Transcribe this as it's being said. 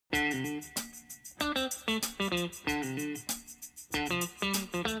Hello,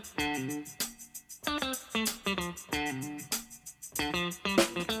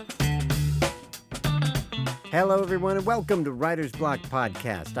 everyone, and welcome to Writer's Block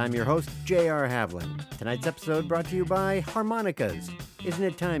Podcast. I'm your host, J.R. Havlin. Tonight's episode brought to you by harmonicas. Isn't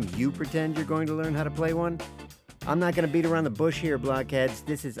it time you pretend you're going to learn how to play one? I'm not going to beat around the bush here, blockheads.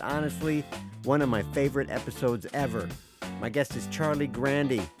 This is honestly one of my favorite episodes ever. My guest is Charlie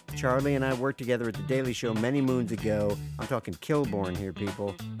Grandy. Charlie and I worked together at The Daily Show many moons ago. I'm talking Kilborn here,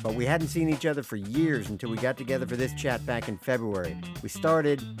 people. But we hadn't seen each other for years until we got together for this chat back in February. We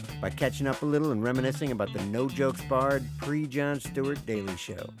started by catching up a little and reminiscing about the no-jokes barred pre-Jon Stewart Daily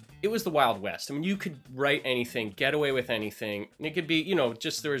Show. It was the Wild West. I mean, you could write anything, get away with anything. And it could be,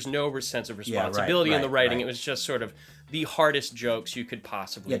 just there was no sense of responsibility in the writing. Right. It was just sort of the hardest jokes you could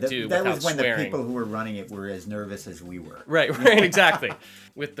possibly do without swearing. That was when the people who were running it were as nervous as we were. Right, exactly.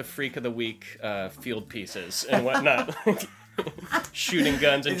 With the Freak of the Week field pieces and whatnot. Shooting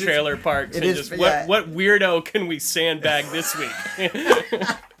guns in trailer parks. And just, what weirdo can we sandbag this week?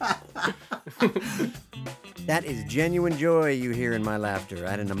 That is genuine joy you hear in my laughter. I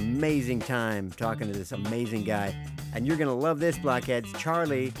had an amazing time talking to this amazing guy. And you're going to love this, blockheads.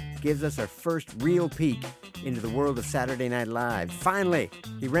 Charlie gives us our first real peek into the world of Saturday Night Live. Finally,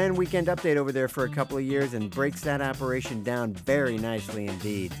 he ran Weekend Update over there for a couple of years and breaks that operation down very nicely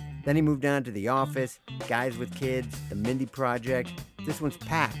indeed. Then he moved on to The Office, Guys with Kids, The Mindy Project. This one's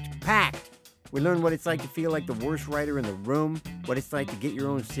packed. We learn what it's like to feel like the worst writer in the room, what it's like to get your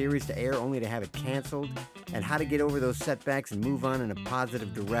own series to air only to have it canceled, and how to get over those setbacks and move on in a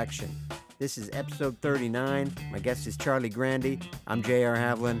positive direction. This is episode 39. My guest is Charlie Grandy. I'm J.R.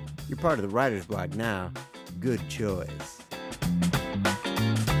 Havlin. You're part of the Writer's Block now. Good choice.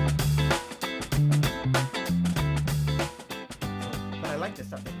 But I like the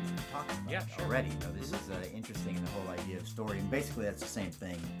stuff that we've been talking about already. This is interesting in the whole idea of story, and basically that's the same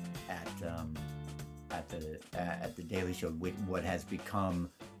thing at the Daily Show with what has become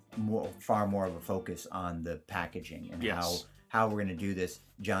far more of a focus on the packaging and how we're going to do this.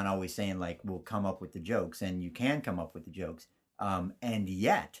 John always saying, like, we'll come up with the jokes, and you can come up with the jokes, and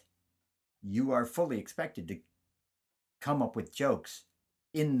yet you are fully expected to come up with jokes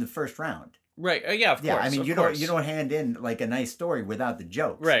in the first round. Right. Of course. Yeah, I mean, you don't hand in like a nice story without the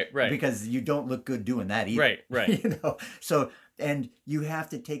jokes. Right. Because you don't look good doing that either. Right. So, and you have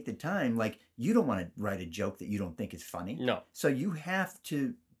to take the time, like, you don't want to write a joke that you don't think is funny. No. So you have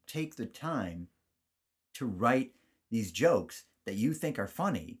to take the time to write these jokes that you think are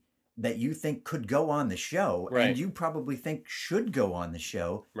funny, that you think could go on the show, and you probably think should go on the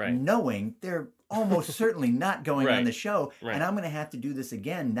show, knowing they're almost certainly not going on the show. Right. And I'm going to have to do this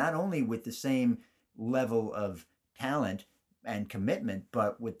again, not only with the same level of talent and commitment,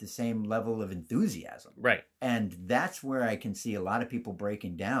 but with the same level of enthusiasm. Right. And that's where I can see a lot of people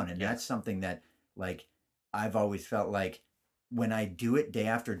breaking down. And that's something that, like, I've always felt like when I do it day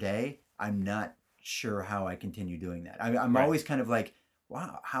after day, I'm not sure how I continue doing that. I'm always kind of like,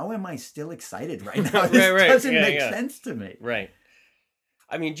 wow, how am I still excited right now? This doesn't make sense to me. Right.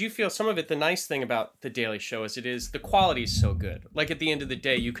 I mean, do you feel some of it, the nice thing about The Daily Show is the quality is so good. Like, at the end of the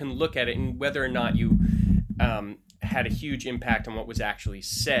day, you can look at it, and whether or not you had a huge impact on what was actually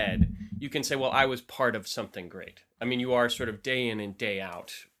said, you can say, well, I was part of something great. I mean, you are sort of day in and day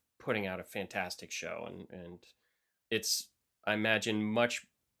out putting out a fantastic show, and it's, I imagine, much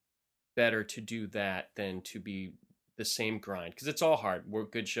better to do that than to be the same grind, because it's all hard. We're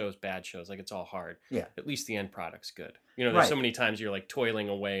good shows, bad shows, like, it's all hard. Yeah. At least the end product's good. There's so many times you're like toiling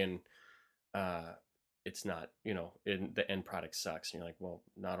away and it's not, and the end product sucks. And you're like, well,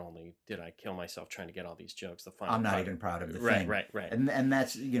 not only did I kill myself trying to get all these jokes, the final I'm not product, even proud of the thing. Right. And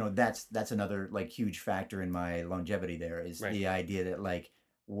that's, that's another, like, huge factor in my longevity there is the idea that, like,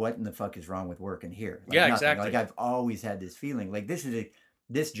 what in the fuck is wrong with working here? Like, nothing. Exactly. Like, I've always had this feeling like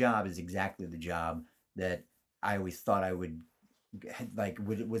this job is exactly the job that I always thought I would, like,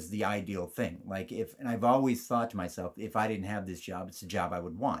 was the ideal thing. Like, and I've always thought to myself, if I didn't have this job, it's the job I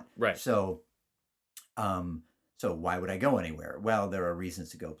would want. Right. So why would I go anywhere? Well, there are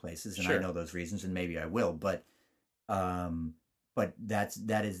reasons to go places, and I know those reasons, and maybe I will. But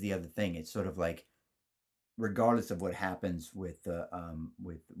that is the other thing. It's sort of like, regardless of what happens with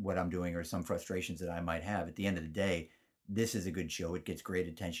what I'm doing or some frustrations that I might have, at the end of the day, this is a good show. It gets great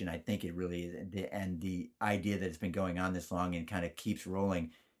attention. I think it really is. And the idea that it's been going on this long and kind of keeps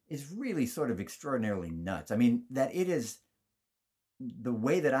rolling is really sort of extraordinarily nuts. I mean, that it is the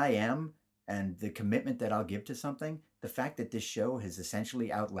way that I am and the commitment that I'll give to something, the fact that this show has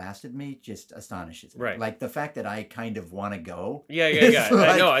essentially outlasted me just astonishes me. Right. Like the fact that I kind of want to go. Yeah. Like,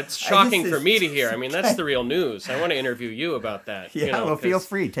 I know, it's shocking this for is me to hear. I mean, that's the real news. I want to interview you about that. Yeah, you know, well, feel 'cause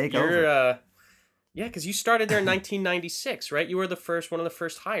free, take you're, over. Yeah, because you started there in 1996, right? You were one of the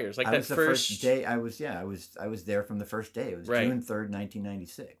first hires. Like I that was the first day. I was there from the first day. It was Right. June 3rd,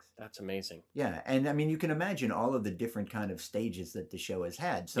 1996. That's amazing. Yeah, and I mean, you can imagine all of the different kind of stages that the show has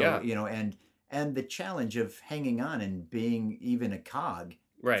had. So Yeah. you know, and the challenge of hanging on and being even a cog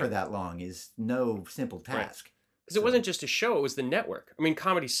Right. for that long is no simple task. Because it wasn't just a show, it was the network. I mean,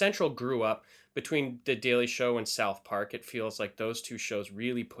 Comedy Central grew up between The Daily Show and South Park. It feels like those two shows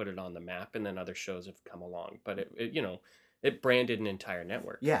really put it on the map, and then other shows have come along. But it branded an entire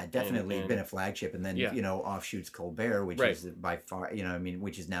network. Yeah, definitely And- been a flagship, and then Yeah. you know, offshoots Colbert, which Right. is by far, you know, I mean,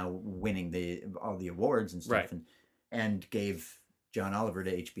 which is now winning all the awards and stuff, Right. and gave John Oliver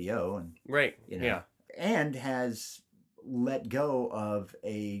to HBO, and Right. you know, Yeah. and has let go of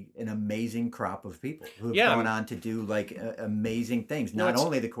an amazing crop of people who have Yeah. gone on to do like amazing things. No, Not it's-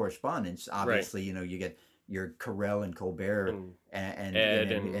 only the correspondents, obviously, you know, you get your Carell and Colbert And and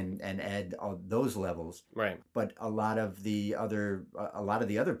Ed and Ed, all those levels. Right. But a lot of the other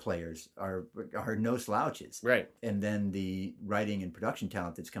players are no slouches. Right. And then the writing and production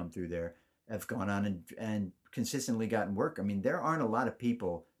talent that's come through there have gone on and consistently gotten work. I mean, there aren't a lot of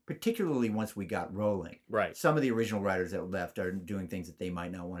people, particularly once we got rolling. Right. Some of the original writers that left are doing things that they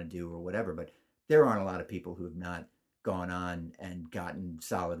might not want to do or whatever, but there aren't a lot of people who have not gone on and gotten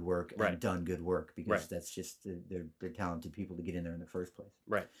solid work and Right. done good work, because Right. that's just they're talented people to get in there in the first place.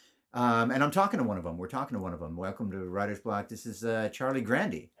 Right. And I'm talking to one of them. We're talking to one of them. Welcome to Writer's Block. This is Charlie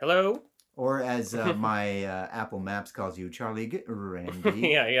Grandy, Hello. or as my Apple Maps calls you, Charlie Grandy.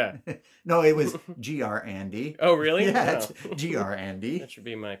 Yeah. No, it was GR Andy. Oh, really? Yeah, Oh. it's GR Andy. That should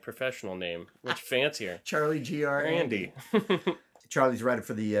be my professional name. Much fancier. Charlie GR Andy. Andy. Charlie's writer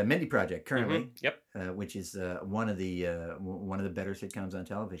for the Mindy Project currently, Mhm. Yep. which is one of the better sitcoms on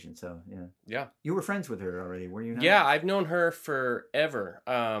television. So yeah, Yeah. you were friends with her already, were you not? Yeah, I've known her forever.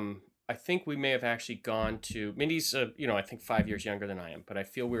 I think we may have actually gone to Mindy's. I think 5 years younger than I am, but I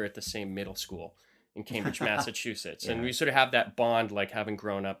feel we were at the same middle school in Cambridge, Massachusetts, and Yeah. we sort of have that bond, like having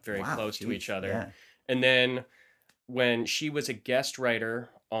grown up very Wow, close to geez, each other. Yeah. And then when she was a guest writer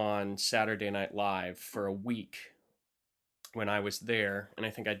on Saturday Night Live for a week, when I was there, and I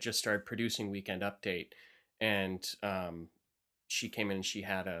think I just started producing Weekend Update, and she came in and she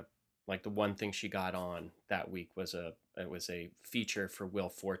had the one thing she got on that week was a feature for Will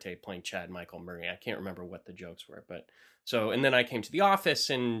Forte playing Chad Michael Murray. I can't remember what the jokes were, but and then I came to the office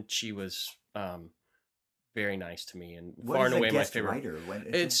and she was very nice to me and What far is and a away my guest favorite. writer?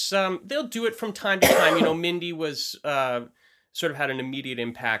 It's they'll do it from time to time. Mindy was sort of had an immediate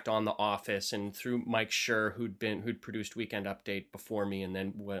impact on The Office, and through Mike Schur, who'd produced Weekend Update before me, and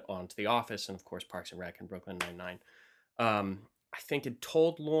then went on to The Office, and of course Parks and Rec and Brooklyn Nine-Nine. I think it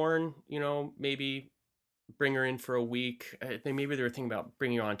told Lorne, maybe bring her in for a week. Maybe they were thinking about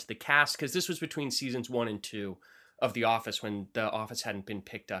bringing her on to the cast, because this was between seasons 1 and 2 of The Office, when The Office hadn't been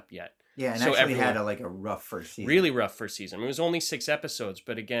picked up yet. Yeah, and So actually had everyone- a rough first season. Really rough first season. It was only 6 episodes,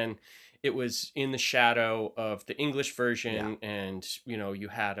 but again, it was in the shadow of the English version, and you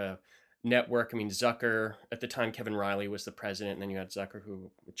had a network. I mean, Zucker at the time, Kevin Riley was the president, and then you had Zucker,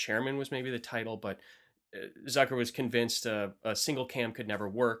 who chairman was maybe the title, but Zucker was convinced a single cam could never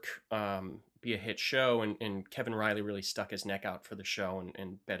work, be a hit show, and Kevin Riley really stuck his neck out for the show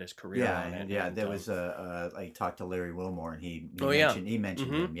and bet his career Yeah, on it. yeah. And, There was I talked to Larry Wilmore, and he yeah.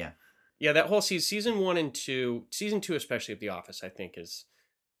 mentioned Mhm. him. Yeah. Yeah, that whole season 1 and 2, season 2 especially of The Office, I think is,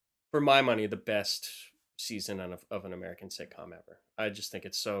 for my money, the best season of an American sitcom ever. I just think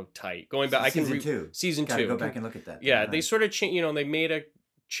it's so tight. Going back, Season two. Season Gotta 2. go back and look at that. Yeah, Right. they sort of they made a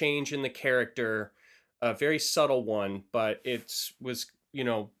change in the character, a very subtle one, but it was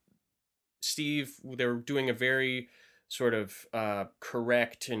Steve. They were doing a very sort of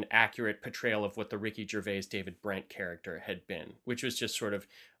correct and accurate portrayal of what the Ricky Gervais David Brent character had been, which was just sort of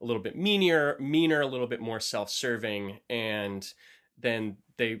a little bit meaner, a little bit more self-serving. And then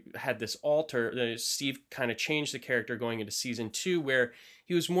they had this Steve kind of changed the character going into season 2, where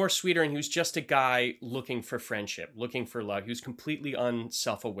he was more sweeter, and he was just a guy looking for friendship, looking for love. He was completely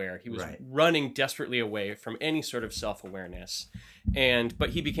unself-aware. He was running desperately away from any sort of self-awareness. But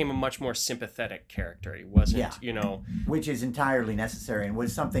he became a much more sympathetic character. He wasn't, which is entirely necessary, and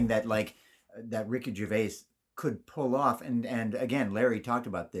was something that that Ricky Gervais could pull off. And again, Larry talked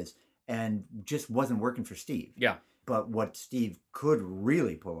about this, and just wasn't working for Steve. Yeah. But what Steve could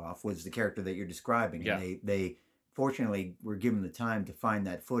really pull off was the character that you're describing. Yeah. And fortunately, we're given the time to find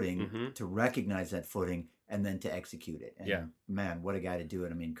that footing, Mm-hmm. to recognize that footing, and then to execute it. And Yeah. man, what a guy to do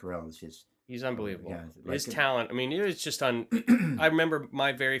it. I mean, Carell is just... He's unbelievable. Yeah, His like- talent. I mean, it was just on. I remember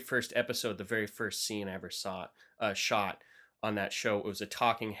my very first episode, the very first scene I ever saw shot on that show. It was a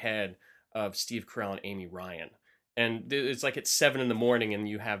talking head of Steve Carell and Amy Ryan, and it's like it's 7 a.m. and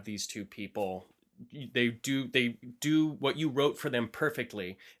you have these two people. They do what you wrote for them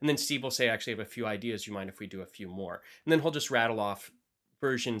perfectly, and then Steve will say, "Actually, I have a few ideas. You mind if we do a few more?" And then he'll just rattle off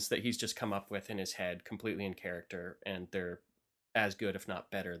versions that he's just come up with in his head, completely in character, and they're as good, if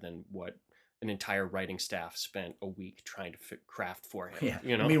not better, than what an entire writing staff spent a week trying to craft for him. Yeah.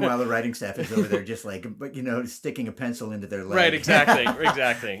 You know. Meanwhile, the writing staff is over there just like, sticking a pencil into their leg. Right. Exactly.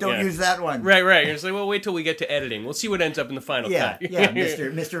 Don't use that one. Right. You're just like, well, wait till we get to editing. We'll see what ends up in the final cut.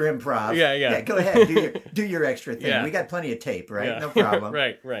 Mr. Improv. Yeah. Go ahead, do your extra thing. Yeah. We got plenty of tape, right? Yeah. No problem.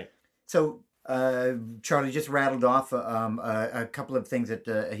 Right. So, Charlie just rattled off a couple of things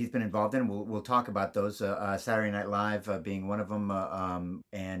that he's been involved in. We'll talk about those. Saturday Night Live being one of them,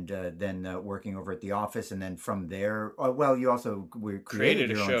 and then working over at The Office, and then from there, you also created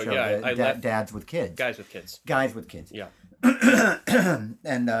your own show. Yeah, I left Dads with Kids. Guys with Kids. Guys with Kids. Yeah.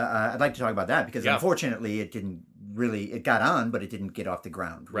 And I'd like to talk about that because Yeah. unfortunately it got on, but it didn't get off the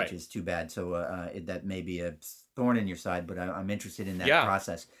ground, which Right. is too bad. So that may be a thorn in your side, but I'm interested in that Yeah.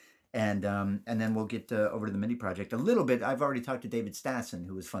 process. And then we'll get over to the Mindy Project a little bit. I've already talked to David Stassen,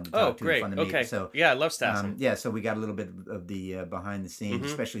 who was fun to talk to, Great. fun to meet. Okay. So yeah, I love Stassen. so we got a little bit of the behind the scenes, Mhm.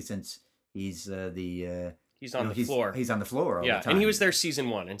 especially since he's He's on the floor. He's on the floor all the time. And he was there season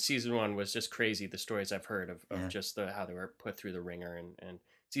 1, and season 1 was just crazy. The stories I've heard of Yeah. just how they were put through the ringer, and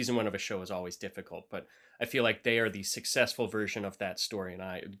season 1 of a show is always difficult, but I feel like they are the successful version of that story,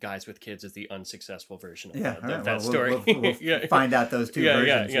 and Guys with Kids is the unsuccessful version of that story. We'll find out those two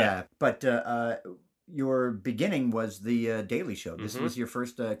versions. Yeah. But your beginning was the Daily Show. This Mhm. was your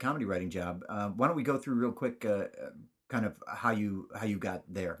first comedy writing job. Why don't we go through real quick, kind of how you got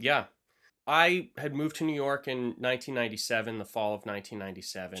there? Yeah. I had moved to New York in 1997, the fall of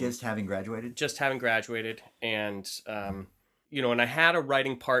 1997. Just having graduated? Just having graduated. And, and I had a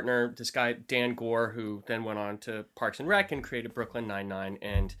writing partner, this guy, Dan Gore, who then went on to Parks and Rec and created Brooklyn Nine-Nine.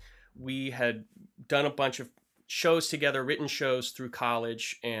 And we had done a bunch of shows together, written shows through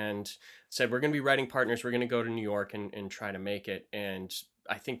college, and said, we're going to be writing partners. We're going to go to New York and try to make it. And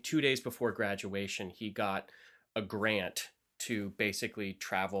I think 2 days before graduation, he got a grant to basically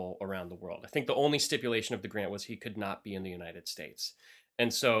travel around the world. I think the only stipulation of the grant was he could not be in the United States.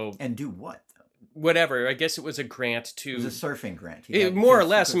 And so... And do what? Whatever. I guess it was a grant to... It was a surfing grant. More or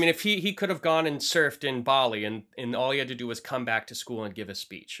less. I mean, if he could have gone and surfed in Bali, and all he had to do was come back to school and give a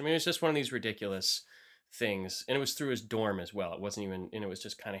speech. I mean, it was just one of these ridiculous things. And it was through his dorm as well. It wasn't even... And it was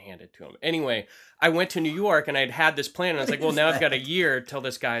just kind of handed to him. Anyway, I went to New York, and I'd had this plan, and I was like, well, now I've got a year till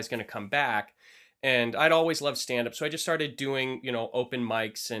this guy is going to come back. And I'd always loved stand-up, so I just started doing, open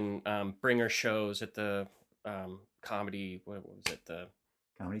mics and bringer shows at the comedy. What was it? The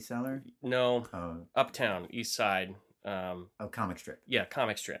Comedy Cellar? No, Uptown, East Side. Comic Strip. Yeah,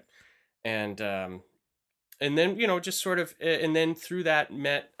 Comic Strip, and then just sort of, and then through that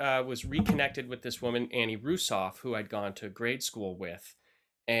was reconnected with this woman, Annie Rusoff, who I'd gone to grade school with,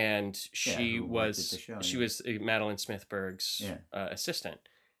 and she was Madeline Smithberg's assistant.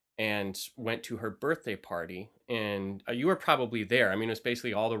 And went to her birthday party, and you were probably there. I mean, it was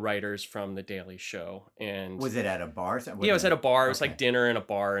basically all the writers from The Daily Show. And was it at a bar? Yeah, it was at a bar. It was like dinner in a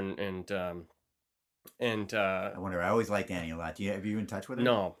bar, and I wonder. I always liked Annie a lot. Have you in touch with her?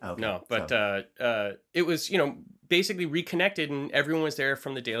 No, no. But it was basically reconnected, and everyone was there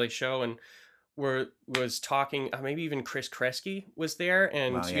from The Daily Show, and was talking. Maybe even Chris Kresge was there,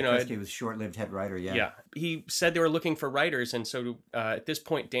 and Kresge was short-lived head writer. Yeah, he said they were looking for writers, and so at this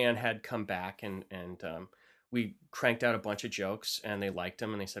point Dan had come back, and we cranked out a bunch of jokes, and they liked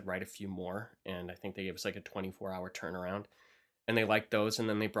them, and they said write a few more, and I think they gave us like a 24-hour turnaround, and they liked those, and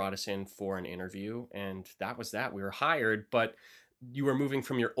then they brought us in for an interview, and that was that. We were hired, but you were moving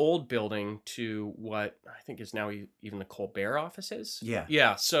from your old building to what I think is now even the Colbert offices. Yeah.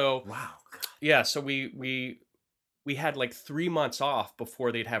 Yeah. So wow. God. Yeah. So we had like 3 months off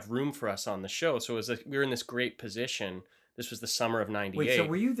before they'd have room for us on the show. So it was we were in this great position. This was the summer of '98. Wait, so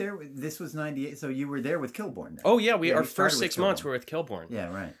were you there? This was '98. So you were there with Kilborn then? Oh yeah, our first 6 months were with Kilborn.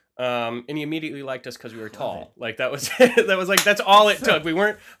 Yeah, right. And he immediately liked us because we were tall. Like that was that's all it took. We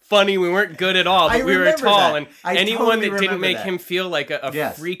weren't funny, we weren't good at all, but we were tall. That. And anyone totally that didn't make that. him feel like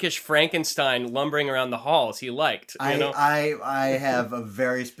a freakish Frankenstein lumbering around the halls, he liked. You know? I have a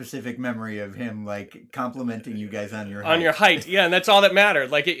very specific memory of him like complimenting you guys on your height. On your height, yeah, and that's all that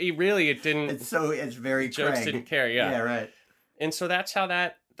mattered. Like it didn't. It's very jokes Craig. Didn't care. Yeah, right. And so that's how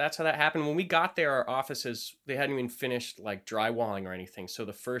that happened. When we got there, our offices, they hadn't even finished like drywalling or anything. So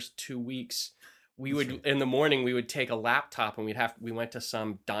the first 2 weeks, in the morning, we would take a laptop and we went to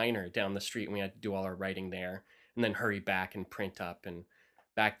some diner down the street and we had to do all our writing there and then hurry back and print up. And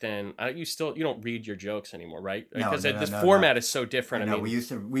back then, you don't read your jokes anymore, right? Because this format is so different. I mean, we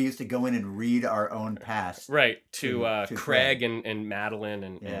used to go in and read our own past. Right. To Craig and Madeline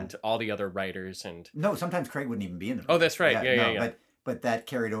and all the other writers. And no, sometimes Craig wouldn't even be in the room. Oh, that's right. Yeah. But that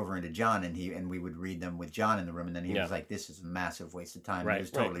carried over into John, and we would read them with John in the room, and then he was like, "This is a massive waste of time." Right, he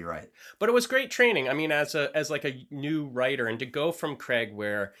was totally right. But it was great training. I mean, as like a new writer, and to go from Craig,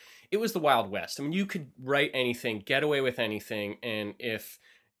 where it was the Wild West. I mean, you could write anything, get away with anything, and if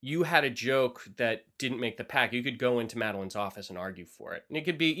you had a joke that didn't make the pack, you could go into Madeline's office and argue for it. And it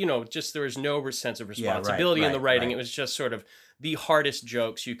could be, just there was no sense of responsibility in the writing. Right. It was just sort of the hardest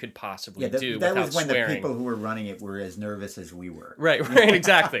jokes you could possibly do without swearing. That was when the people who were running it were as nervous as we were. Right,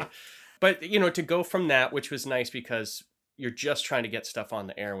 exactly. But, to go from that, which was nice because you're just trying to get stuff on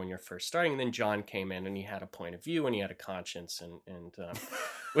the air when you're first starting. And then John came in and he had a point of view and he had a conscience and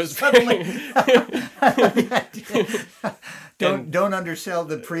was suddenly don't undersell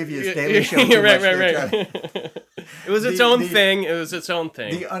the previous Daily Show too much. Right. It was its own thing. It was its own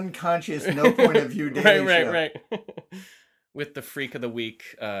thing. The unconscious, no point of view Daily Show. Right. With the Freak of the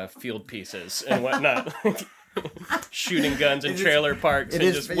Week field pieces and whatnot. Shooting guns in trailer parks and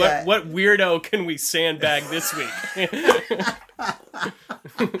just what weirdo can we sandbag this week?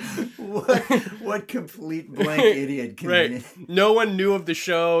 what complete blank idiot can we... No one knew of the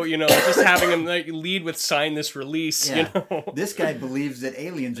show, just having him lead with sign this release. This guy believes that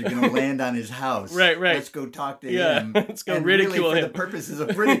aliens are going to land on his house. Right. Let's go talk to him. Let's go ridicule him for the purposes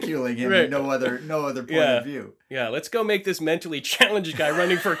of ridiculing him and no other point of view. Yeah, let's go make this mentally challenged guy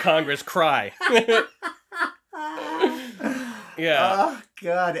running for Congress cry. Yeah. Oh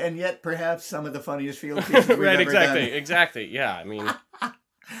God! And yet, perhaps some of the funniest field pieces we've ever done. Exactly. Yeah, I mean,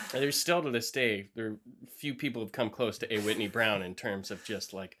 there's still to this day few people have come close to A. Whitney Brown in terms of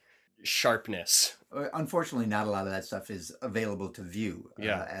just like sharpness. Unfortunately, not a lot of that stuff is available to view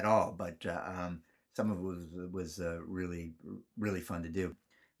at all. But some of it was really, really fun to do.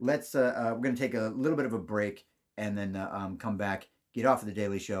 We're going to take a little bit of a break and then come back, get off of the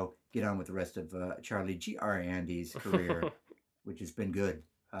Daily Show, get on with the rest of Charlie G.R. Andy's career, which has been good.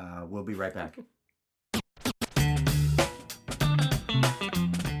 We'll be right back.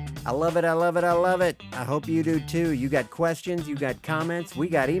 I love it. I hope you do too. You got questions, you got comments, we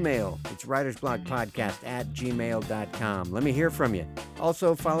got email. It's writersblockpodcast@gmail.com. Let me hear from you.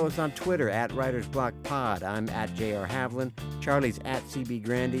 Also, follow us on Twitter @writersblockpod. I'm @JR Havlin. Charlie's @CB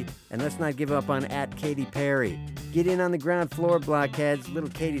Grandy. And let's not give up on @Katy Perry. Get in on the ground floor, blockheads.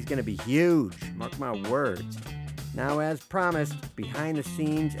 Little Katie's going to be huge. Mark my words. Now, as promised, behind the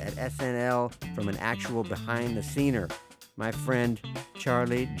scenes at SNL from an actual behind-the-scener, my friend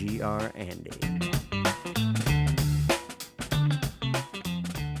Charlie G.R. Andy.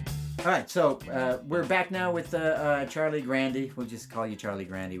 All right, so we're back now with Charlie Grandy. We'll just call you Charlie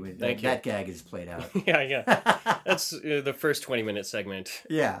Grandy. That gag is played out. Yeah. That's the first 20-minute segment.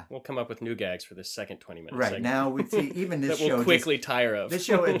 Yeah. We'll come up with new gags for the second 20-minute segment. Right, now we see even this that show... we'll quickly tire of. This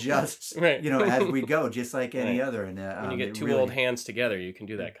show adjusts, as we go, just like any other. And when you get two old hands together, you can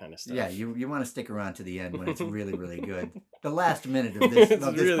do that kind of stuff. Yeah, you want to stick around to the end when it's really, really good. The last minute of this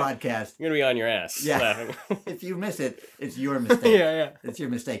podcast... You're going to be on your ass laughing. If you miss it, it's your mistake. Yeah. It's your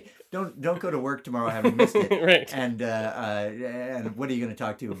mistake. Don't go to work tomorrow having missed it. Right. And what are you going to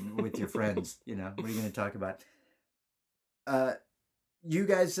talk to with your friends? What are you going to talk about? You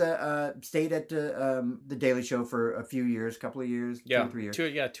guys stayed at the Daily Show for a few years, couple of years, 2 or 3 years.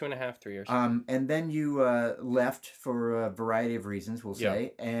 2.5, 3 years. And then you left for a variety of reasons, we'll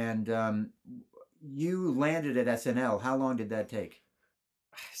say. Yeah. And you landed at SNL. How long did that take?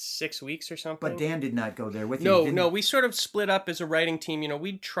 6 weeks or something. But Dan did not go there with you. No, we sort of split up as a writing team.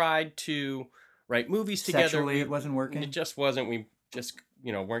 We tried to write movies together. Sexually, it wasn't working? It just wasn't. We just,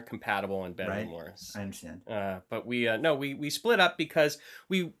 weren't compatible in bed anymore. I understand. But we split up because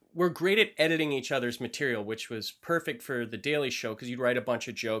we were great at editing each other's material, which was perfect for the Daily Show because you'd write a bunch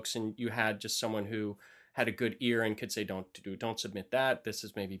of jokes and you had just someone who had a good ear and could say, don't submit that. This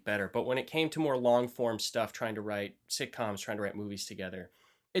is maybe better. But when it came to more long form stuff, trying to write sitcoms, trying to write movies together,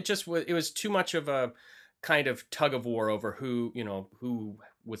 it just was, it was too much of a kind of tug of war over who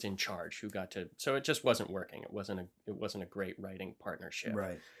was in charge, who got to, so it just wasn't working. It wasn't a great writing partnership.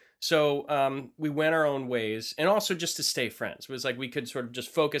 Right. So we went our own ways, and also just to stay friends. It was like we could sort of just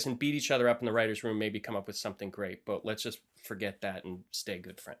focus and beat each other up in the writer's room, maybe come up with something great, but let's just forget that and stay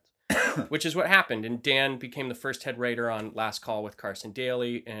good friends. Which is what happened. And Dan became the first head writer on Last Call with Carson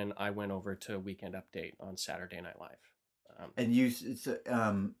Daly, and I went over to Weekend Update on Saturday Night Live. And you,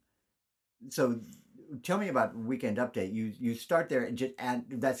 so tell me about Weekend Update. You start there and just add,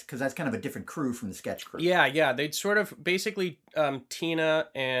 that's because that's kind of a different crew from the sketch crew. Yeah. They'd sort of basically Tina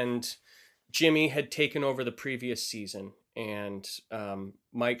and Jimmy had taken over the previous season, and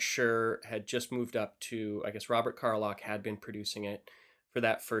Mike Schur had just moved up to, I guess Robert Carlock had been producing it for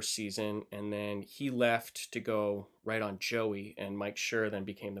that first season, and then he left to go right on Joey, and Mike Schur then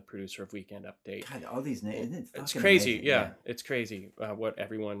became the producer of Weekend Update. God, all these names, it's crazy. Yeah, it's crazy what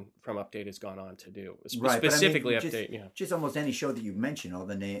everyone from Update has gone on to do. Right, specifically but I mean, Update. Just almost any show that you've mentioned, all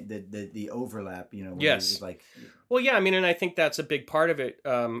the overlap. Yes. Like. Well, yeah. I mean, and I think that's a big part of it.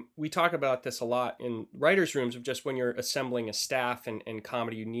 We talk about this a lot in writers' rooms of just when you're assembling a staff and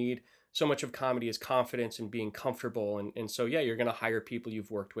comedy, you need. So much of comedy is confidence and being comfortable. And so, yeah, you're going to hire people you've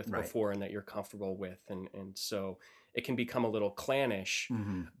worked with before and that you're comfortable with. And so it can become a little clannish,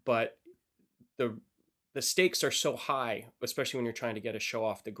 but the stakes are so high, especially when you're trying to get a show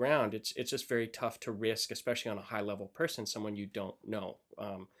off the ground. It's just very tough to risk, especially on a high level person, someone you don't know.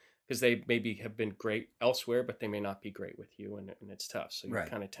 Because they maybe have been great elsewhere, but they may not be great with you. And it's tough. So you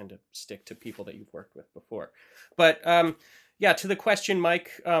kind of tend to stick to people that you've worked with before. But, yeah, to the question,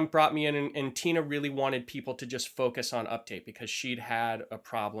 Mike brought me in, and Tina really wanted people to just focus on Update because she'd had a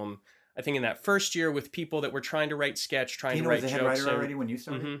problem, I think, in that first year with people that were trying to write sketch, trying to write jokes. Tina was a head writer already when you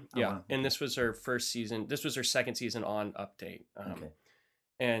started? Mm-hmm, yeah, wow. And this was her first season. This was her second season on Update. Okay.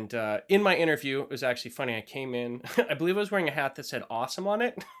 And in my interview, it was actually funny. I came in, I believe I was wearing a hat that said "awesome" on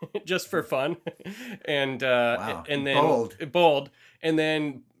it, just for fun. And wow. And then bold. And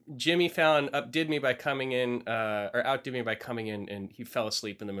then Jimmy Fallon outdid me by coming in, and he fell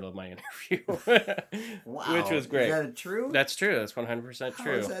asleep in the middle of my interview. Wow. Which was great. Is that true? That's true. That's 100%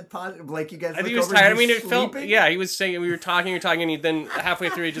 true. How is that possible? Like, you guys I think he was tired. I mean, it felt, yeah, he was saying, we were talking, and then halfway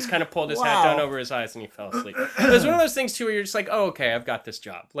through, he just kind of pulled his hat down over his eyes and he fell asleep. It was one of those things, too, where you're just like, oh, okay, I've got this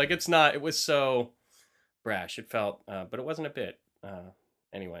job. Like, it was so brash. It felt, but it wasn't a bit.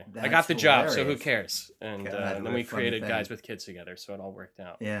 Anyway, I got the job, so who cares? And then we created Guys with Kids together, so it all worked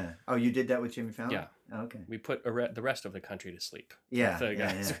out. Yeah. Oh, you did that with Jimmy Fallon? Yeah. Oh, okay. We put the rest of the country to sleep. Yeah.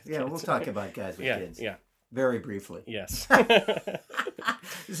 We'll talk about Guys with Kids. Yeah. Very briefly. Yes.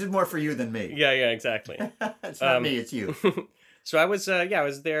 This is more for you than me. Yeah, exactly. It's not me, it's you. So I was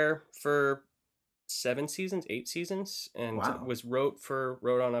there for 8 seasons, and wrote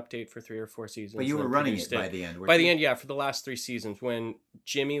on Update for 3 or 4 seasons. But you were running it by the end. By the end, yeah, for the last 3 seasons. When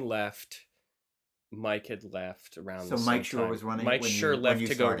Jimmy left, Mike had left around the same time. So Mike Schur was running. Mike Schur left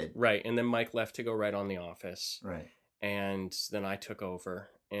to go right, and then Mike left to go right on The Office. Right. And then I took over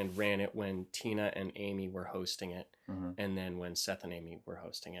and ran it when Tina and Amy were hosting it, and then when Seth and Amy were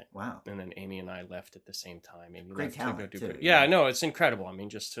hosting it. Wow. And then Amy and I left at the same time. Amy Great talent, too. Yeah, no, it's incredible. I mean,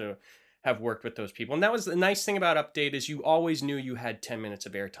 just to have worked with those people. And that was the nice thing about Update is you always knew you had 10 minutes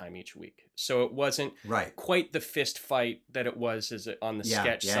of airtime each week. So it wasn't quite the fist fight that it was on the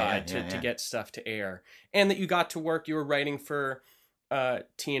sketch side to get stuff to air. And that you got to work, you were writing for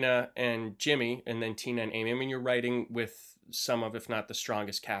Tina and Jimmy, and then Tina and Amy. I mean, you're writing with some of, if not the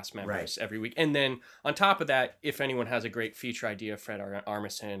strongest cast members every week. And then on top of that, if anyone has a great feature idea, Fred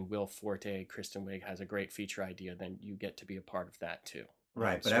Armisen, Will Forte, Kristen Wiig has a great feature idea, then you get to be a part of that too.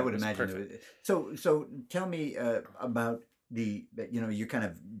 Right, but I would imagine. So tell me about your kind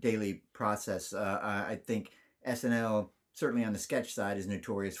of daily process. I think SNL, certainly on the sketch side, is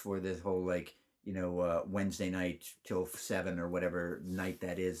notorious for this whole Wednesday night till 7 or whatever night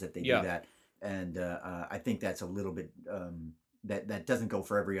that is that they do that, and I think that's a little bit that doesn't go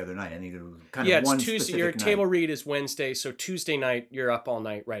for every other night. I think it's kind of one Tuesday. specific Your night. table read is Wednesday, so Tuesday night you're up all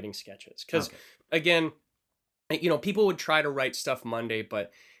night writing sketches because again. People would try to write stuff Monday,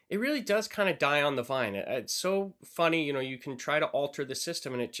 but it really does kind of die on the vine. It's so funny, you can try to alter the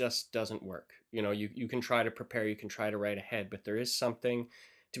system and it just doesn't work. You can try to prepare, you can try to write ahead, but there is something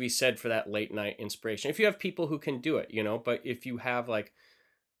to be said for that late night inspiration. If you have people who can do it, but if you have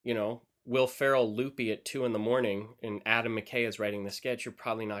Will Ferrell loopy at 2 a.m. and Adam McKay is writing the sketch, you're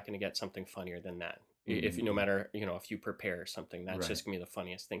probably not going to get something funnier than that. If no matter if you prepare something, that's just gonna be the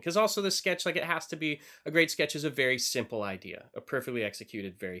funniest thing. Because also the sketch, it has to be a great sketch is a very simple idea, a perfectly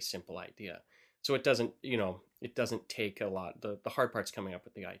executed, very simple idea. So it doesn't it doesn't take a lot. The hard part's coming up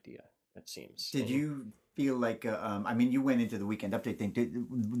with the idea, it seems. Did you feel like, I mean, you went into the Weekend Update thing.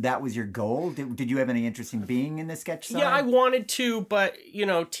 That was your goal? Did you have any interest in being in the sketch side? Yeah, I wanted to, but, you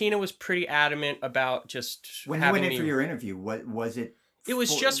know, Tina was pretty adadamant about just when you went in for your interview, what was it? It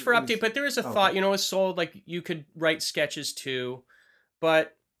was just for Update, but there was a thought, you know, it was sold like you could write sketches too,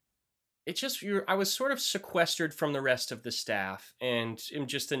 but it just, I was sort of sequestered from the rest of the staff, and am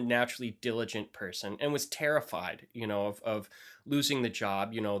just a naturally diligent person, and was terrified, you know, of losing the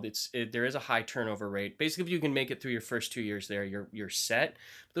job. You know, there is a high turnover rate. Basically, if you can make it through your first 2 years there, you're set.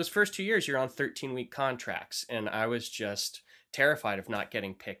 But those first 2 years, you're on 13-week contracts, and I was just terrified of not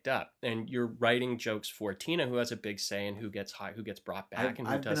getting picked up. And you're writing jokes for Tina, who has a big say in who gets brought back and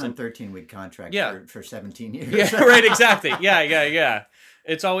who doesn't. I've been on 13-week contracts for 17 years. Yeah, right, exactly. Yeah.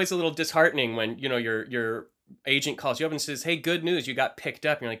 It's always a little disheartening when, you know, your agent calls you up and says, "Hey, good news, you got picked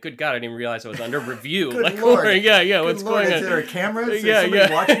up." And you're like, "Good God, I didn't realize I was under review." Good like, Lord. Yeah, what's going on? Is there a camera? Is there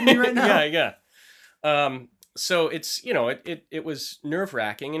somebody watching me right now? Yeah. So it's, you know, it was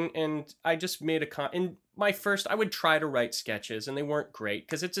nerve-wracking, and I just made in my first, I would try to write sketches, and they weren't great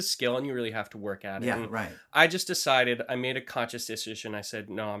because it's a skill and you really have to work at it. Yeah, and right. I just decided, I made a conscious decision. I said,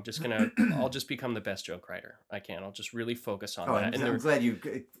 no, I'm just I'll just become the best joke writer I can. I'll just really focus on that. I'm glad you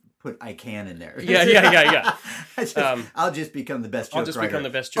put "I can" in there. Yeah. I'll just become the best joke writer. I'll just become the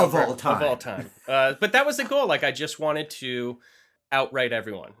best joke writer of all time. But that was the goal. Like, I just wanted to outright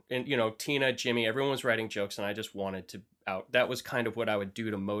everyone, and, you know, Tina, Jimmy, everyone was writing jokes, and I just wanted to that was kind of what I would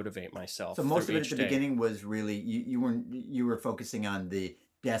do to motivate myself. So most of it at the beginning was really you were focusing on the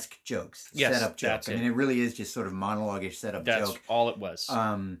desk jokes, setup jokes. I mean, it really is just sort of monologue-ish setup joke. That's all it was.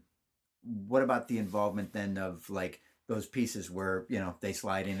 What about the involvement then of like those pieces where, you know, they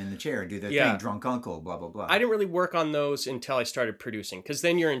slide in the chair and do their thing, drunk uncle, blah blah blah? I didn't really work on those until I started producing, because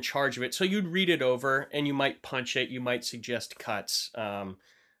then you're in charge of it. So you'd read it over and you might punch it, you might suggest cuts.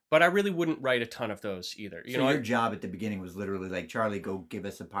 But I really wouldn't write a ton of those either. So your job at the beginning was literally like, "Charlie, go give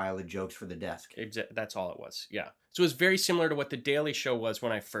us a pile of jokes for the desk." That's all it was. Yeah. So it was very similar to what the Daily Show was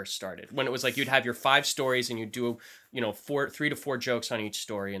when I first started. When it was like you'd have your 5 stories and you'd do, you know, 3 to 4 jokes on each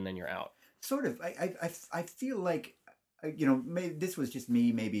story, and then you're out. Sort of. I feel like, you know, maybe this was just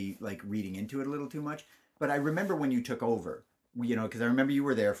me maybe like reading into it a little too much. But I remember when you took over, you know, because I remember you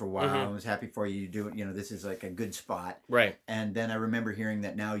were there for a while. I was happy for you to do it. You know, this is like a good spot. Right. And then I remember hearing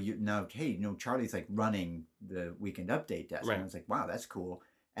that now, hey, you know, Charlie's like running the Weekend Update desk. Right. And I was like, wow, that's cool.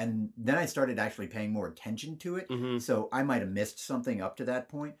 And then I started actually paying more attention to it. Mm-hmm. So I might have missed something up to that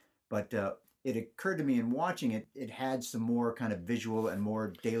point. But it occurred to me in watching it, it had some more kind of visual and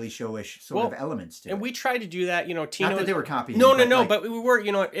more Daily Show-ish sort of elements to it. And we tried to do that, you know, Tina. Not that they were copying. No, like, but we were,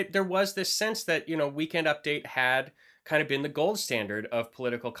 you know, there was this sense that, you know, Weekend Update had kind of been the gold standard of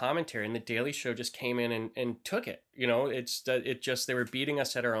political commentary, and the Daily Show just came in and took it. You know, they were beating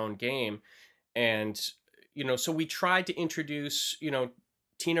us at our own game. And, you know, so we tried to introduce, you know,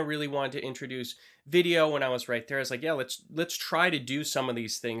 Tina really wanted to introduce video when I was right there. I was like, yeah, let's try to do some of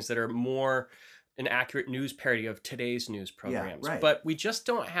these things that are more an accurate news parody of today's news programs. Yeah, right. But we just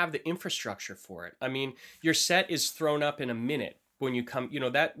don't have the infrastructure for it. I mean, your set is thrown up in a minute when you come, you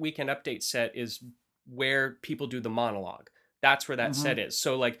know, that Weekend Update set is where people do the monologue. That's where that set is.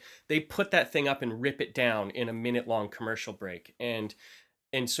 So like they put that thing up and rip it down in a minute-long commercial break. And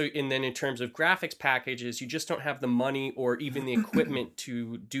then in terms of graphics packages, you just don't have the money or even the equipment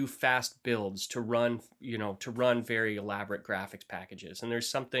to do fast builds, to run very elaborate graphics packages. And there's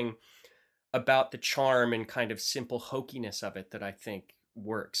something about the charm and kind of simple hokiness of it that I think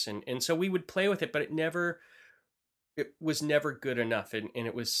works. And so we would play with it, but it was never good enough. And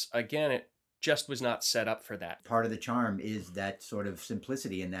it was, again, it just was not set up for that. Part of the charm is that sort of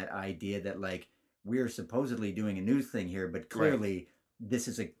simplicity and that idea that like we're supposedly doing a news thing here, but clearly this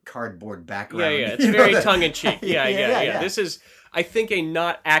is a cardboard background. Yeah, it's very tongue in cheek. Yeah. This is, I think, a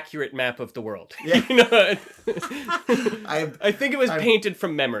not accurate map of the world. Yeah. You know? I think it was painted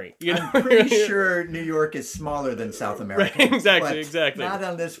from memory. You know? I'm pretty sure New York is smaller than South America. Right, exactly. Not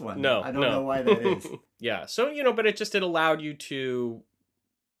on this one. No, I don't know why that is. Yeah, so, you know, but it allowed you to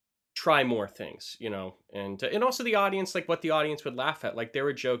try more things, you know, and also the audience, like what the audience would laugh at. Like there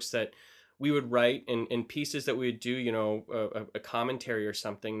were jokes that we would write and pieces that we would do, you know, a commentary or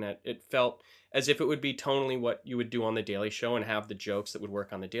something that it felt as if it would be tonally what you would do on the Daily Show and have the jokes that would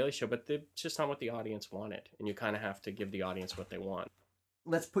work on the Daily Show, but it's just not what the audience wanted, and you kind of have to give the audience what they want.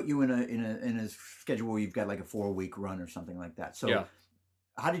 Let's put you in a schedule where you've got like a 4-week run or something like that. So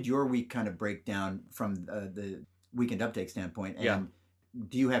how did your week kind of break down from the Weekend Update standpoint? And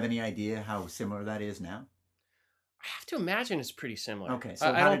do you have any idea how similar that is now? I have to imagine it's pretty similar. Okay, so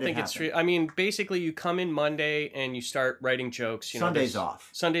I how don't did it think it's happen? I mean, basically you come in Monday and you start writing jokes. You know, Sunday's there's- off.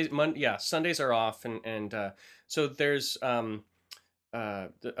 Sundays are off, and so there's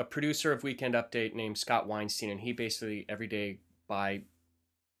a producer of Weekend Update named Scott Weinstein, and he basically every day by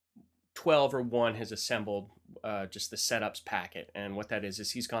 12 or 1 has assembled just the setups packet, and what that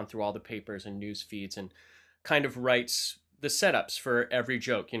is he's gone through all the papers and news feeds and kind of writes the setups for every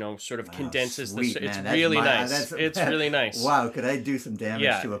joke, you know, sort of condenses sweet, the. It's man. That's really my- nice. that's- It's really nice. Wow, could I do some damage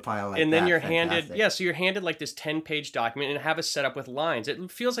Yeah. to a pile like And then that? you're Fantastic. so you're handed like this 10-page document and have a setup with lines. It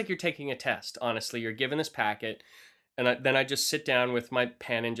feels like you're taking a test. Honestly, you're given this packet, and then I just sit down with my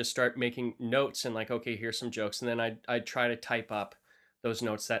pen and just start making notes and like, okay, here's some jokes, and then I try to type up those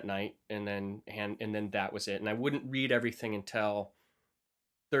notes that night, and then that was it. And I wouldn't read everything until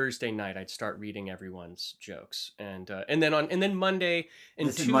Thursday night. I'd start reading everyone's jokes, and then Monday and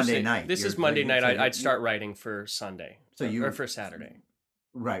This is Tuesday. Monday night. This is You're- Monday night. so I'd start writing for Sunday, or for Saturday.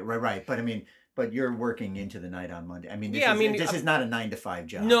 Right. But I mean, but you're working into the night on Monday. I mean, this Yeah, this is not a 9 to 5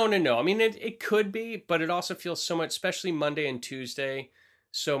 job. No. I mean, it could be, but it also feels so much, especially Monday and Tuesday,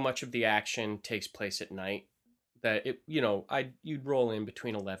 so much of the action takes place at night that you'd roll in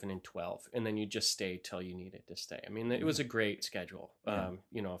between 11 and 12, and then you'd just stay till you needed to stay. I mean, it was a great schedule. Yeah.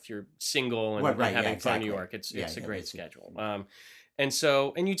 If you're single and, Right, and having yeah, fun exactly. in New York, it's a great it's- schedule.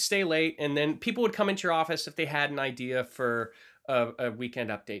 And you'd stay late, and then people would come into your office if they had an idea for a Weekend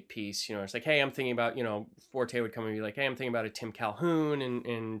Update piece. You know, it's like, hey, I'm thinking about, Forte would come and be like, hey, I'm thinking about a Tim Calhoun,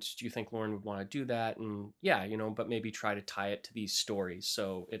 and do you think Lauren would want to do that? And yeah, but maybe try to tie it to these stories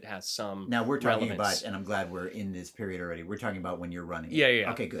so it has some Now we're talking relevance. about, and I'm glad we're in this period already. We're talking about when you're running.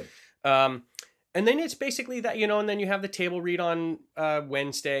 Yeah. Okay, good. And then it's basically that, and then you have the table read on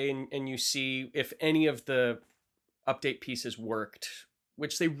Wednesday, and you see if any of the update pieces worked,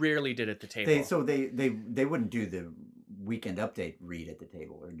 which they rarely did at the table. They wouldn't do the Weekend Update read at the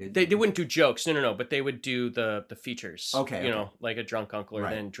table, or did They wouldn't do jokes, no, but they would do the features. Okay, like a drunk uncle or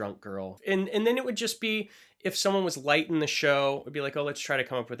Right. then drunk girl, and then it would just be if someone was light in the show, it would be like, oh, let's try to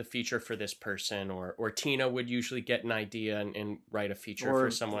come up with a feature for this person, or Tina would usually get an idea and write a feature or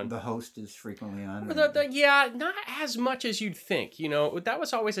for someone. the host is frequently on. Or not as much as you'd think. That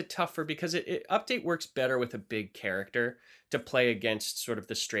was always a tougher because Update works better with a big character to play against sort of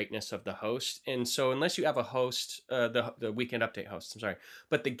the straightness of the host. And so unless you have a host, the Weekend Update host, I'm sorry,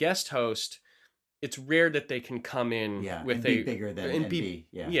 but the guest host, it's rare that they can come in with and be bigger than and be.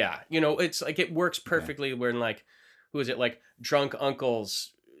 Yeah. It's like it works perfectly when like, who is it? Like drunk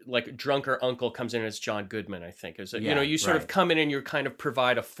uncles, like drunker uncle comes in as John Goodman, I think. Is it, you sort of come in and you kind of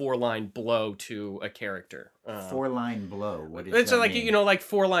provide a 4-line blow to a character. 4-line blow. What is it's that like mean? like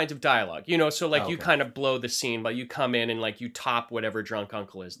 4 lines of dialogue. So like you okay. kind of blow the scene, but you come in and like you top whatever drunk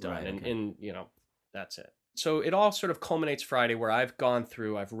uncle has done, Right, and that's it. So it all sort of culminates Friday, where I've gone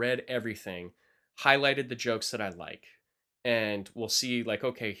through, I've read everything, highlighted the jokes that I like, and we'll see like,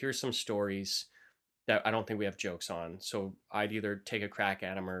 okay, here's some stories that I don't think we have jokes on. So I'd either take a crack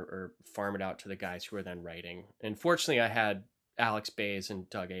at them or farm it out to the guys who are then writing. And fortunately, I had Alex Bays and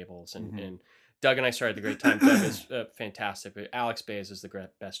Doug Abels, and Doug and I started the great time. Doug is fantastic, but Alex Bays is the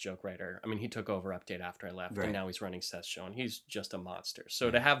best joke writer. I mean, he took over Update after I left, and now he's running Seth's show, and he's just a monster. So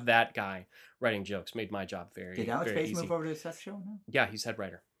to have that guy writing jokes made my job very easy. Did Alex Bays move over to Seth's show now? Yeah, he's head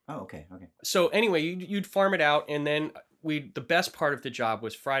writer. Oh, okay. So anyway, you'd farm it out, and then the best part of the job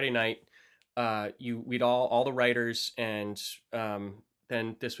was Friday night. We'd all the writers, and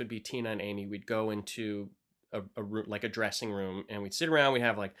then this would be Tina and Amy. We'd go into a room, like a dressing room, and we'd sit around. We'd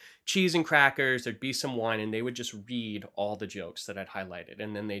have like cheese and crackers. There'd be some wine, and they would just read all the jokes that I'd highlighted,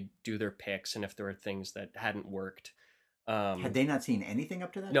 and then they'd do their picks. And if there were things that hadn't worked, had they not seen anything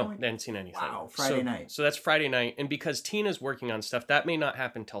up to that no, point? they hadn't seen anything. Wow, Friday night. So that's Friday night, and because Tina's working on stuff, that may not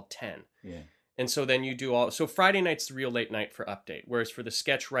happen till 10. Yeah. And so then you do so Friday night's the real late night for Update, whereas for the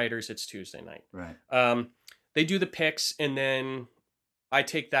sketch writers, it's Tuesday night. Right. They do the picks, and then I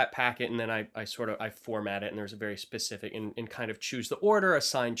take that packet, and then I format it, and there's a very specific, and kind of choose the order,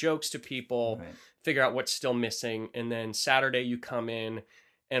 assign jokes to people, Right. figure out what's still missing, and then Saturday you come in,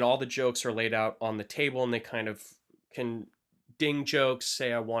 and all the jokes are laid out on the table, and they kind of can ding jokes,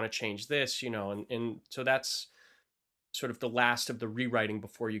 say I want to change this, and so that's sort of the last of the rewriting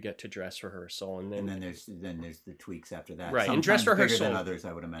before you get to dress rehearsal, and then there's the tweaks after that. Right, Sometimes and dress rehearsal bigger than others,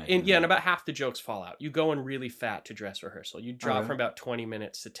 I would imagine. and about half the jokes fall out. You go in really fat to dress rehearsal. You drop really? from about 20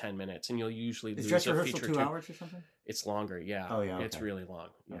 minutes to 10 minutes, and you'll usually Is lose dress a rehearsal feature 2 or two. hours or something? It's longer, yeah. Oh, yeah, It's okay. really long.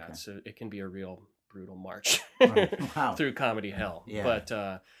 Yeah, Okay. it can be a real brutal march Wow. through comedy hell. Yeah.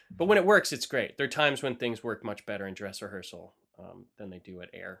 But when it works, it's great. There are times when things work much better in dress rehearsal. than they do at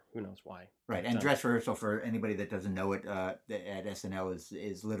air. Who knows why? Right, and dress rehearsal, for anybody that doesn't know it, at SNL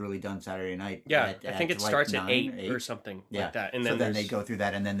is literally done Saturday night. Yeah, I think it starts at 8 or something like that. And then they go through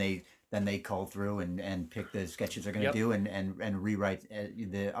that, and then they call through and pick the sketches they're going to do and rewrite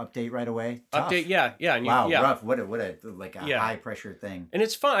the update right away. Tough. Update, yeah. And rough. What a high pressure thing. And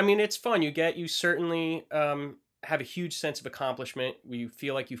it's fun. I mean, it's fun. You certainly have a huge sense of accomplishment. You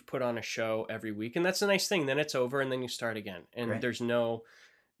feel like you've put on a show every week, and that's the nice thing. Then it's over, and then you start again. And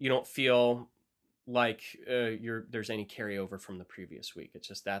you don't feel like there's any carryover from the previous week. It's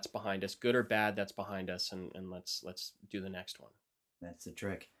just that's behind us, good or bad. That's behind us, and let's do the next one. That's the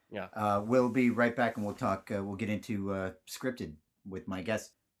trick. Yeah. We'll be right back, and we'll talk. We'll get into scripted with my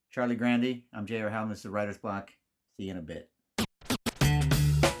guest, Charlie Grandy. I'm J.R. Hallam. This is Writer's Block. See you in a bit.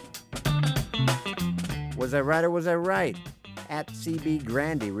 Was I right or was I right? At CB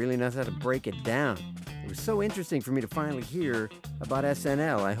Grandy really knows how to break it down. It was so interesting for me to finally hear about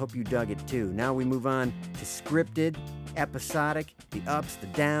SNL. I hope you dug it too. Now we move on to scripted, episodic, the ups, the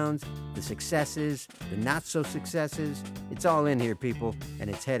downs, the successes, the not so successes. It's all in here, people, and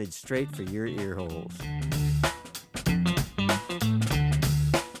it's headed straight for your ear holes.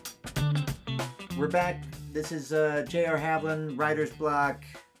 We're back. This is J.R. Hallam, Writer's Block.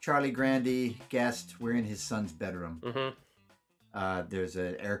 Charlie Grandy, guest. We're in his son's bedroom. Mm-hmm. There's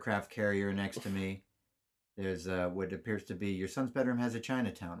an aircraft carrier next to me. There's what appears to be your son's bedroom has a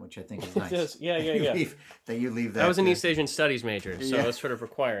Chinatown, which I think is nice. Yeah. You leave that. I was an East Asian Studies major, so it's sort of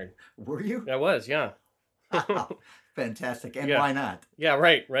required. Were you? I was, yeah. Fantastic. And why not? Yeah,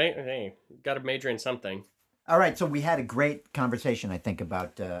 right. Hey, got to major in something. All right, so we had a great conversation, I think,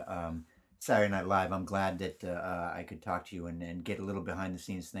 about Saturday Night Live. I'm glad that I could talk to you and get a little behind the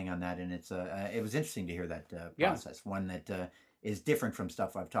scenes thing on that. And it was interesting to hear that process, one that is different from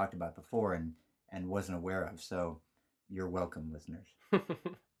stuff I've talked about before and wasn't aware of. So you're welcome, listeners.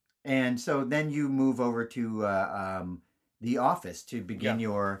 And so then you move over to The Office to begin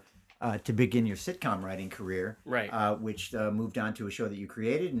your sitcom writing career, right? Which moved on to a show that you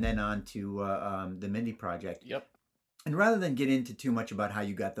created, and then on to the Mindy Project. Yep. And rather than get into too much about how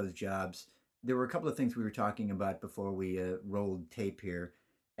you got those jobs, there were a couple of things we were talking about before we rolled tape here,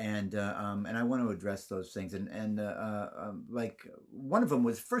 and I want to address those things. And like one of them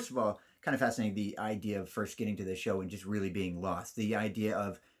was, first of all, kind of fascinating, the idea of first getting to the show and just really being lost. The idea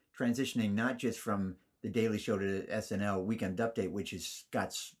of transitioning not just from The Daily Show to SNL Weekend Update, which has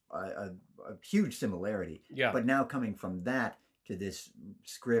got a huge similarity, but now coming from that to this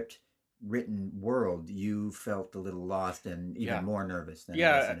script written world, you felt a little lost and even more nervous than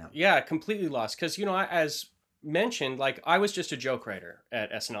SNL. Yeah, completely lost. Because, as mentioned, like, I was just a joke writer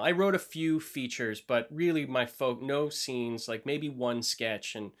at SNL. I wrote a few features, but really no scenes, like maybe one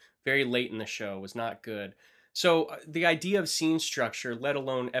sketch, and very late in the show was not good. So the idea of scene structure, let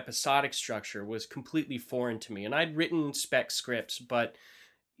alone episodic structure, was completely foreign to me. And I'd written spec scripts, but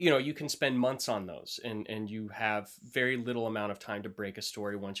you can spend months on those and you have very little amount of time to break a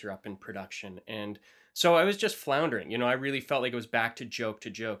story once you're up in production. And so I was just floundering. I really felt like it was back to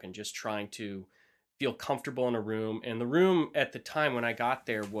joke and just trying to feel comfortable in a room. And the room at the time when I got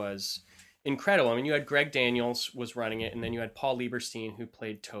there was incredible. I mean, you had Greg Daniels was running it, and then you had Paul Lieberstein, who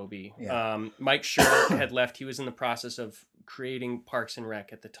played Toby. Yeah. Mike Schur had left. He was in the process of creating Parks and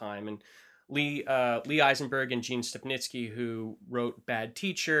Rec at the time. And Lee Eisenberg and Gene Stupnitsky, who wrote Bad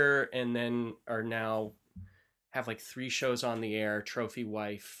Teacher and then are now have like 3 shows on the air, Trophy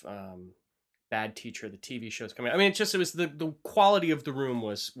Wife, Bad Teacher, the TV shows coming. I mean, it was the quality of the room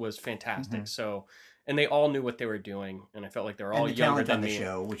was fantastic. Mm-hmm. So, and they all knew what they were doing, and I felt like they were all younger than me. And the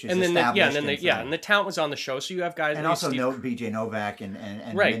talent on the show, which is and then established. And the talent was on the show. So you have guys and also BJ Novak and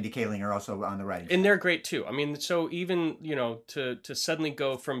right. Mindy Kaling are also on the writing. And they're great too. I mean, so even to suddenly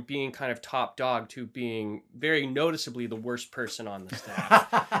go from being kind of top dog to being very noticeably the worst person on the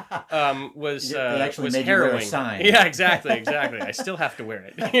staff was made harrowing. You wear a sign. Yeah, exactly. I still have to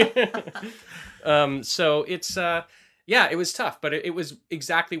wear it. So it's. It was tough, but it was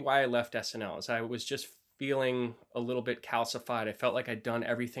exactly why I left SNL. Is I was just feeling a little bit calcified. I felt like I'd done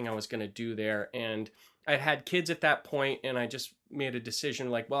everything I was going to do there, and I'd had kids at that point, and I just made a decision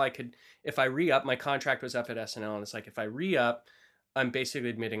like, well, I could, if I re-up, my contract was up at SNL, and it's like, if I re-up, I'm basically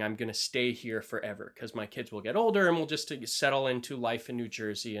admitting I'm going to stay here forever because my kids will get older and we'll just settle into life in New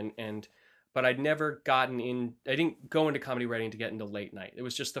Jersey. And but I'd never gotten in. I didn't go into comedy writing to get into late night. It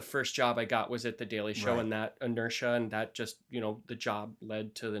was just the first job I got was at the Daily Show, Right. and that inertia, and that just, the job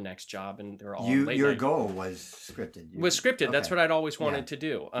led to the next job, and they're all You late your night. goal was scripted. Was scripted. That's Okay. what I'd always wanted Yeah. to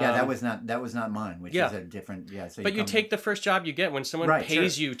do. Yeah, that was not mine, which yeah. is a different. Yeah, so But you come- take the first job you get when someone Right,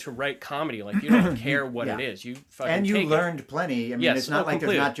 pays sure. you to write comedy. Like, you don't care what Yeah. it is. You fucking and you take it. learned plenty. I mean, Yes, it's not like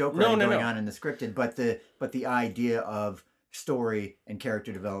completely. there's not joke No, writing no, going no. on in the scripted, but the idea of story and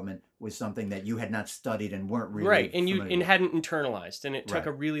character development was something that you had not studied and weren't really right, and you familiar and with. hadn't internalized, and it took Right.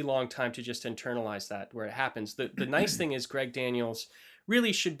 a really long time to just internalize that where it happens. The nice thing is Greg Daniels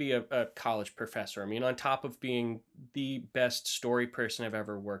really should be a college professor. I mean, on top of being the best story person I've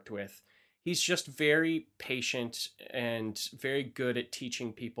ever worked with, he's just very patient and very good at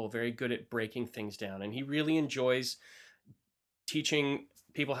teaching people, very good at breaking things down, and he really enjoys teaching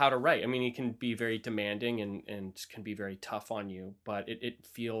people how to write. I mean, he can be very demanding and can be very tough on you, but it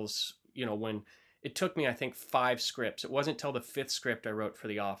feels, when it took me, I think, 5 scripts. It wasn't till the 5th script I wrote for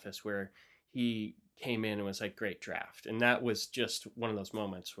The Office where he came in and was like, great draft. And that was just one of those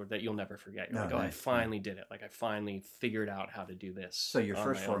moments that you'll never forget. You're Oh, like, oh, I nice. finally did it. Like, I finally figured out how to do this. So your on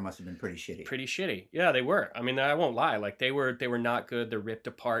first my 4 own. must have been pretty shitty. Pretty shitty. Yeah, they were. I mean, I won't lie. Like, they were not good. They're ripped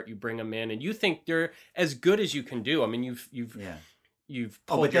apart. You bring them in and you think they're as good as you can do. I mean, you've Yeah.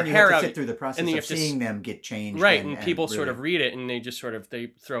 pulled But your then you hair have out. to sit through the process and then you of have to seeing them get changed. Right, and people sort really- of read it and they just they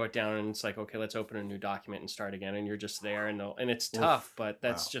throw it down and it's like, okay, let's open a new document and start again, and you're just there, and it's tough, but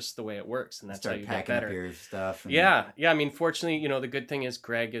that's Wow. just the way it works, and that's how start you get packing up better. your stuff. And, Yeah. I mean, fortunately, the good thing is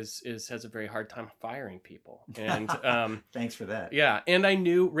Greg has a very hard time firing people, and Thanks for that. yeah, and I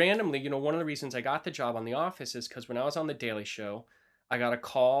knew randomly, one of the reasons I got the job on The Office is because when I was on the Daily Show, I got a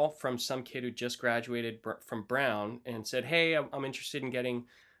call from some kid who just graduated from Brown and said, "Hey, I'm interested in getting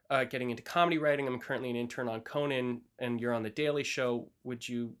into comedy writing. I'm currently an intern on Conan, and you're on the Daily Show.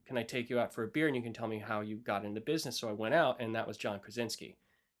 Can I take you out for a beer and you can tell me how you got into business?" So I went out, and that was John Krasinski.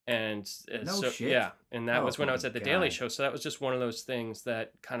 And No so, shit. yeah, and that Oh, was when I was my at the Daily God. Show. So that was just one of those things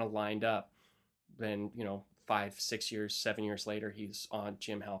that kind of lined up. Then, 5, 6 years, 7 years later, he's on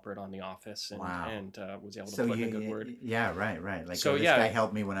Jim Halpert on The Office, and Wow. and was able to So put in a good word. Yeah, right. Like, So, this yeah. guy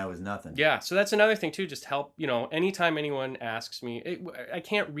helped me when I was nothing. Yeah, so that's another thing too. Just help. Anytime anyone asks me, I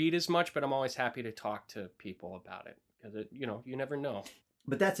can't read as much, but I'm always happy to talk to people about it because you never know.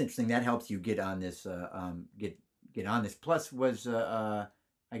 But that's interesting. That helps you get on this. Get on this. Plus, was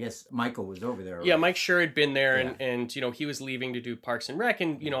I guess Michael was over there. Yeah, right? Mike Schur had been there, Yeah. and he was leaving to do Parks and Rec,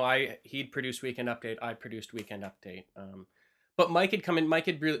 and he'd produced Weekend Update, I produced Weekend Update. But Mike had come in. Mike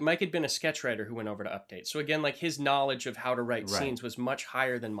had been a sketch writer who went over to Update. So again, like his knowledge of how to write Right. scenes was much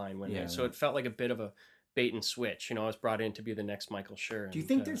higher than mine when Yeah, so right. it felt like a bit of a bait and switch. I was brought in to be the next Michael Schur. Do you and,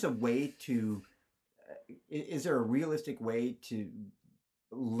 think there's a way to? Is there a realistic way to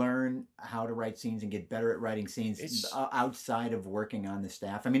learn how to write scenes and get better at writing scenes It's- outside of working on the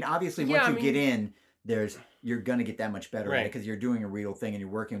staff? I mean, obviously, Yeah, once I you mean- get in, you're gonna get that much better at it Right. because you're doing a real thing and you're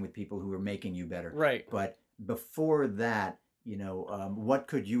working with people who are making you better. right? But before that, what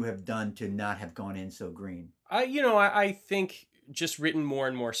could you have done to not have gone in so green? I think just written more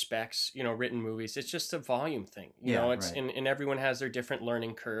and more specs, written movies. It's just a volume thing. Yeah, It's right. and everyone has their different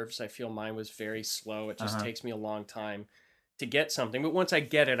learning curves. I feel mine was very slow. It just Uh-huh. takes me a long time to get something. But once I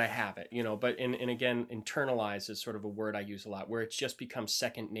get it, I have it, But and again, internalize is sort of a word I use a lot, where it's just becomes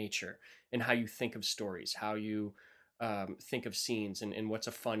second nature in how you think of stories, how you think of scenes, and what's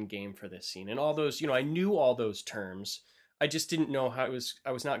a fun game for this scene. And all those, I knew all those terms. I just didn't know how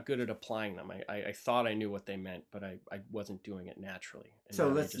I was not good at applying them. I thought I knew what they meant, but I wasn't doing it naturally. And So now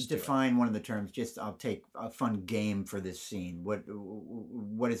you let's just do it. define one of the terms. I'll take a fun game for this scene.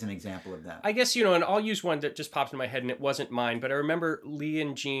 What is an example of that? I guess, and I'll use one that just popped in my head and it wasn't mine, but I remember Lee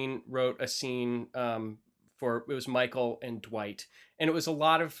and Gene wrote a scene it was Michael and Dwight, and it was a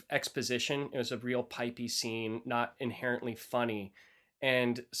lot of exposition. It was a real pipey scene, not inherently funny.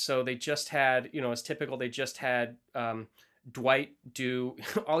 And so they just had, as typical, they just had Dwight do,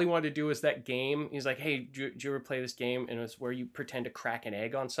 all he wanted to do was that game. He's like, "Hey, did you ever play this game?" And it was where you pretend to crack an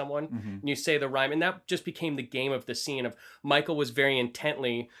egg on someone. Mhm. And you say the rhyme, and that just became the game of the scene. Of Michael was very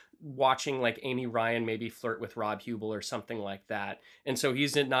intently watching like Amy Ryan maybe flirt with Rob Hubel or something like that, and so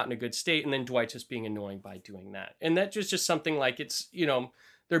he's not in a good state, and then Dwight's just being annoying by doing that. And that just something like, it's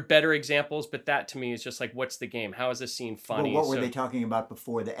they're better examples, but that to me is just like, what's the game? How is this scene funny? Well, what were So- they talking about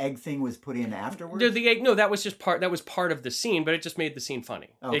before? The egg thing was put in afterwards? the egg, no, that was part of the scene, but it just made the scene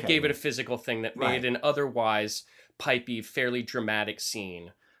funny. Okay, It gave it yeah. a physical thing that Right. made an otherwise pipey, fairly dramatic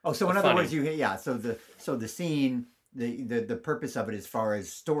scene. Oh, so in other funny. words, so the scene, the purpose of it as far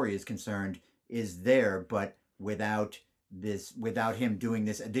as story is concerned is there, but without this without him doing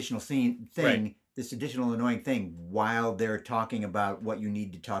this additional thing, this additional annoying thing while they're talking about what you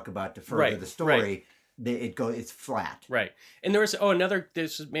need to talk about to further the story. It's flat. Right. And there was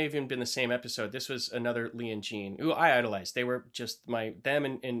this may have even been the same episode. This was another Lee and Jean, who I idolized. They were just them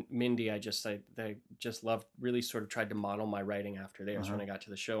and Mindy. They just loved, really sort of tried to model my writing after theirs when I got to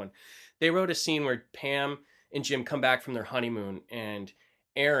the show. And they wrote a scene where Pam and Jim come back from their honeymoon, and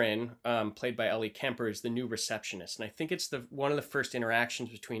Erin, played by Ellie Kemper, is the new receptionist. And I think it's one of the first interactions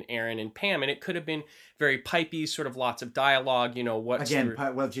between Erin and Pam. And it could have been very pipey, sort of lots of dialogue,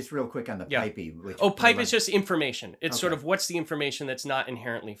 just real quick on the pipey. Pipe is just information. It's sort of, what's the information that's not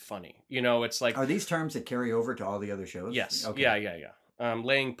inherently funny? It's like... Are these terms that carry over to all the other shows? Yes. Okay. Yeah.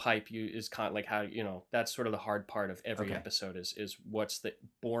 Laying pipe is kind of like how, that's sort of the hard part of every episode is what's the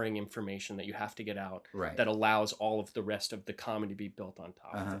boring information that you have to get out that allows all of the rest of the comedy to be built on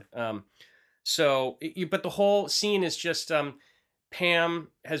top of it. But the whole scene is just Pam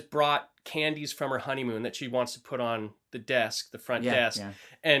has brought candies from her honeymoon that she wants to put on the front desk.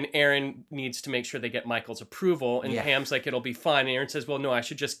 And Erin needs to make sure they get Michael's approval. And Pam's like, it'll be fine. And Erin says, well, no, I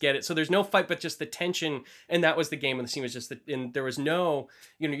should just get it. So there's no fight, but just the tension. And that was the game of the scene, was just and there was no,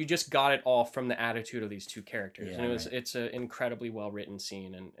 you just got it all from the attitude of these two characters. And it's an incredibly well-written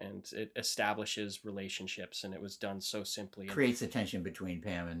scene, and it establishes relationships, and it was done so simply. Creates the tension between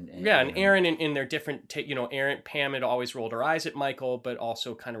Pam and and Erin in their different, Pam had always rolled her eyes at Michael, but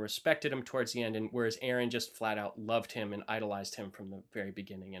also kind of respected him towards the end. And whereas Erin just flat out loved him and idolized him from the very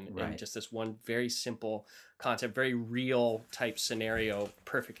beginning, and just this one very simple concept, very real type scenario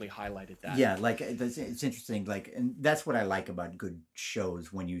perfectly highlighted that. It's interesting, and that's what I like about good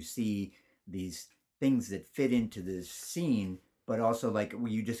shows, when you see these things that fit into this scene, but also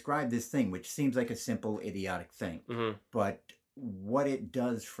when you describe this thing, which seems like a simple idiotic thing, but what it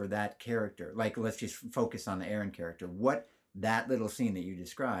does for that character, let's just focus on the Erin character, what that little scene that you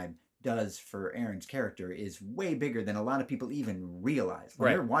described does for Erin's character is way bigger than a lot of people even realize.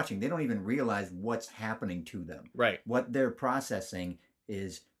 When they're watching, they don't even realize what's happening to them. What they're processing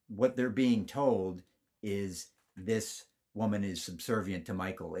is, what they're being told is, this woman is subservient to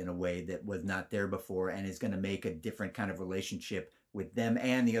Michael in a way that was not there before, and is going to make a different kind of relationship with them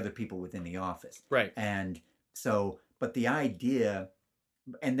and the other people within the office. And so, but the idea,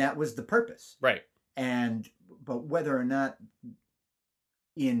 and that was the purpose. But whether or not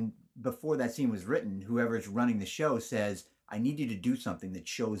before that scene was written, whoever's running the show says, I need you to do something that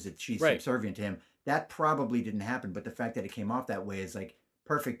shows that she's subservient to him. That probably didn't happen, but the fact that it came off that way is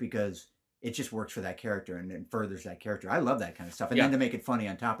perfect, because it just works for that character and furthers that character. I love that kind of stuff. And then to make it funny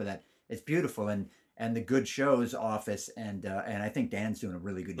on top of that, it's beautiful. And the good shows, Office, and I think Dan's doing a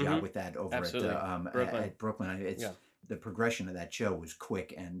really good job with that over at Brooklyn. The progression of that show was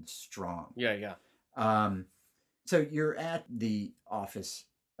quick and strong. So you're at the Office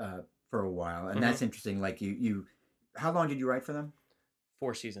for a while, and that's interesting. You how long did you write for them?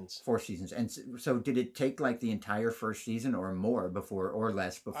 4 seasons. 4 seasons. And so did it take the entire first season or more or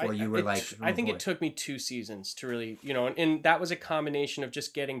less before you were I think it took me 2 seasons to really, and that was a combination of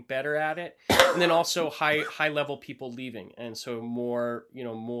just getting better at it, and then also high level people leaving, and so more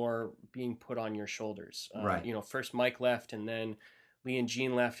being put on your shoulders. First Mike left, and then Lee and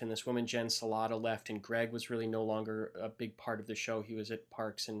Jean left, and this woman, Jen Salata, left, and Greg was really no longer a big part of the show. He was at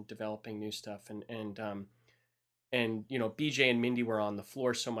Parks and developing new stuff, and BJ and Mindy were on the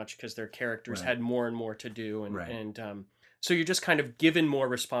floor so much because their characters had more and more to do, and so you're just kind of given more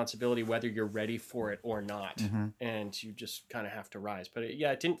responsibility whether you're ready for it or not, and you just kind of have to rise. But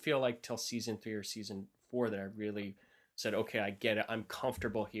it didn't feel like till season 3 or season 4 that I really said, okay, I get it. I'm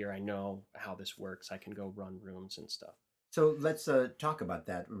comfortable here. I know how this works. I can go run rooms and stuff. So let's talk about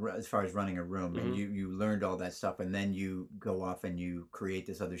that as far as running a room. And you learned all that stuff, and then you go off and you create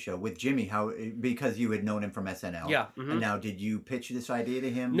this other show with Jimmy. Because you had known him from SNL. And now, did you pitch this idea to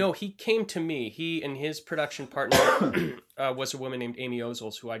him? No, he came to me. He and his production partner was a woman named Amy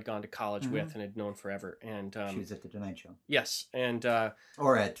Ozels, who I'd gone to college with and had known forever. And she was at the Tonight Show. Yes, and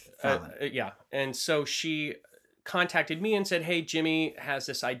or at Fallon. And so she contacted me and said, hey, Jimmy has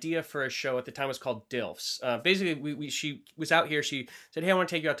this idea for a show. At the time it was called DILFs. Basically, she was out here. She said, hey, I want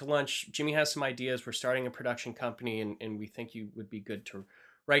to take you out to lunch. Jimmy has some ideas. We're starting a production company, and we think you would be good to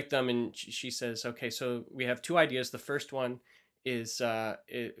write them. And she says, okay, so we have 2 ideas. The first one is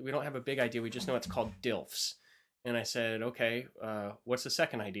we don't have a big idea. We just know it's called DILFs. And I said, okay, what's the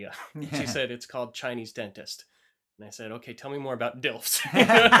second idea? She said, it's called Chinese Dentist. And I said, okay, tell me more about DILFs.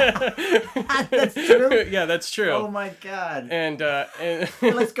 That's true? Yeah, that's true. Oh, my God. And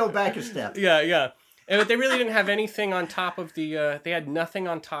let's go back a step. Yeah. But they really didn't have anything on top of the... they had nothing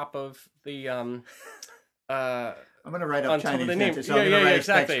on top of the I'm gonna write up on top Chinese of the name. dentist. So yeah,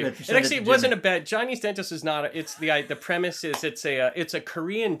 Exactly. It actually wasn't a bad. bad. Chinese dentist is not. It's the premise is it's a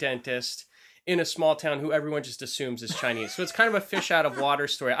Korean dentist in a small town who everyone just assumes is Chinese. So it's kind of a fish out of water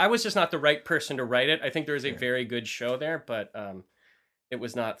story. I was just not the right person to write it. I think there is a very good show there, but it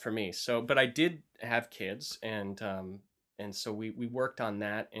was not for me. So, but I did have kids, and so we worked on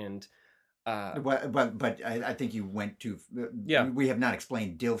that, and But I think you went to. Yeah. We have not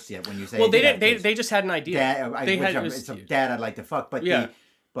explained DILFs yet. When you say well, they didn't. They just had an idea. It's a dad I'd like to fuck, but Yeah.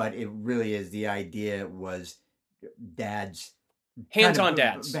 but it really is the idea was dads. Hands-on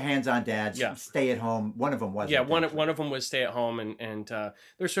dads. The hands-on dads. Yeah. Stay at home. One of them was. Yeah, one of them was stay at home, and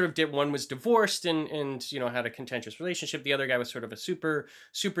they're sort of one was divorced and had a contentious relationship. The other guy was sort of a super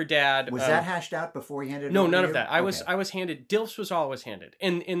dad. Was that hashed out before he handed? No, it over none to of you? that. I was handed. Dilfs was always handed,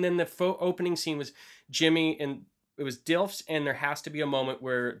 and then the opening scene was Jimmy, and it was Dilfs, and there has to be a moment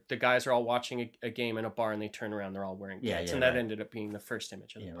where the guys are all watching a game in a bar, and they turn around, they're all wearing pants, and that ended up being the first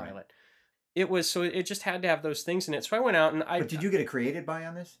image of the pilot. Right. It was so it just had to have those things in it. So I went out and But did you get a created by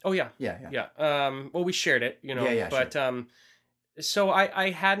on this? Oh yeah. Yeah. Well, we shared it, Yeah. But sure. So I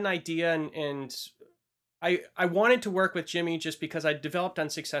had an idea and I wanted to work with Jimmy just because I developed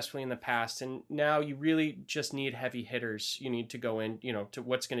unsuccessfully in the past, and now you really just need heavy hitters. You need to go in, to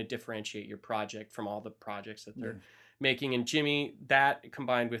what's going to differentiate your project from all the projects that they're making. And Jimmy, that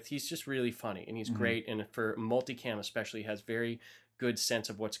combined with he's just really funny and he's great, and for multicam especially, has very good sense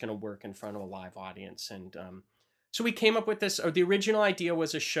of what's going to work in front of a live audience. And so we came up with this, or the original idea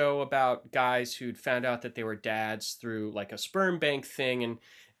was a show about guys who'd found out that they were dads through like a sperm bank thing,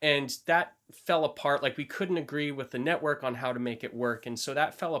 and that fell apart. Like we couldn't agree with the network on how to make it work, and so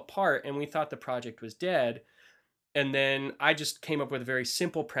that fell apart, and we thought the project was dead. And then I just came up with a very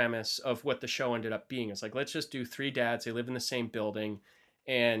simple premise of what the show ended up being. It's like, let's just do 3 dads, they live in the same building,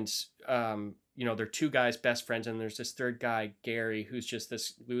 and they're 2 guys, best friends, and there's this third guy, Gary, who's just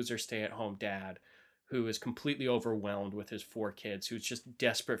this loser stay-at-home dad who is completely overwhelmed with his 4 kids, who's just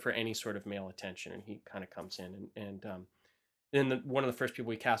desperate for any sort of male attention, and he kind of comes in. And then one of the first people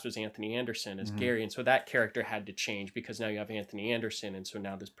we cast was Anthony Anderson as Gary, and so that character had to change because now you have Anthony Anderson, and so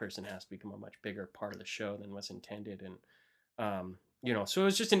now this person has to become a much bigger part of the show than was intended. And so it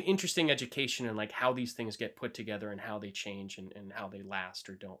was just an interesting education in like how these things get put together and how they change and how they last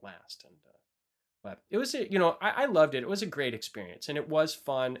or don't last. And but it was I loved it. It was a great experience, and it was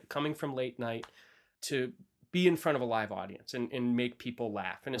fun coming from late night to be in front of a live audience and make people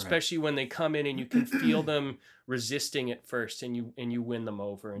laugh, and especially when they come in and you can feel them resisting at first, and you win them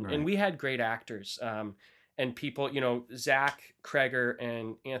over. And we had great actors and people, Zach Kreger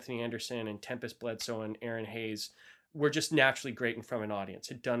and Anthony Anderson and Tempest Bledsoe and Aaron Hayes were just naturally great in front of an audience.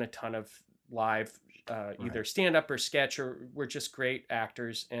 Had done a ton of live either stand-up or sketch, or were just great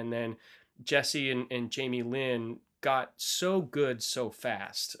actors. And then Jesse and Jamie Lynn got so good so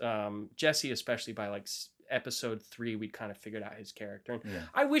fast. Jesse, especially by like episode 3, we'd kind of figured out his character. And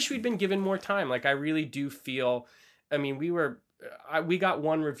I wish we'd been given more time. Like I really do feel, I mean, we got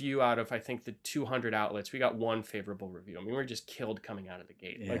 1 review out of, I think, the 200 outlets. We got 1 favorable review. I mean, we were just killed coming out of the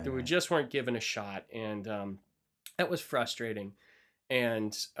gate. We just weren't given a shot. And that was frustrating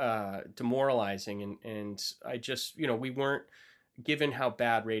and demoralizing. And I just, we weren't given how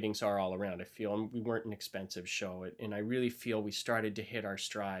bad ratings are all around, I feel, and we weren't an expensive show. And I really feel we started to hit our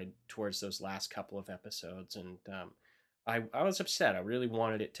stride towards those last couple of episodes. And I was upset. I really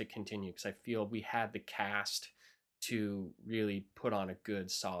wanted it to continue because I feel we had the cast to really put on a good,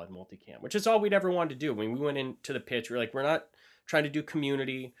 solid multicam, which is all we'd ever wanted to do. When we went into the pitch, we were like, we're not trying to do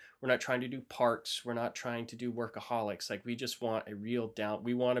Community. We're not trying to do Parks. We're not trying to do Workaholics. Like, we just want a real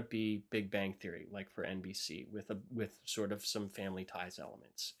we want to be Big Bang Theory, like for NBC, with sort of some family ties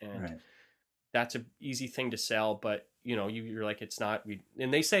elements. And that's an easy thing to sell, but you're like, it's not.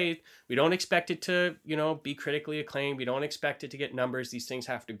 And they say we don't expect it to, be critically acclaimed. We don't expect it to get numbers. These things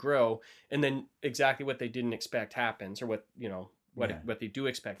have to grow. And then exactly what they didn't expect happens, or what they do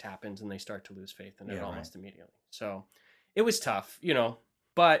expect happens, and they start to lose faith in it almost immediately. So it was tough,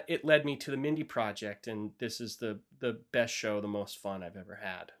 but it led me to the Mindy Project, and this is the best show, the most fun I've ever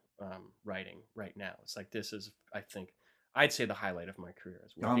had writing right now. It's like, this is, I think, I'd say the highlight of my career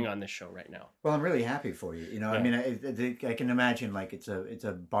is working on this show right now. Well, I'm really happy for you. I mean, I can imagine like it's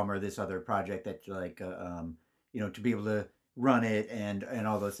a bummer, this other project that like to be able to run it and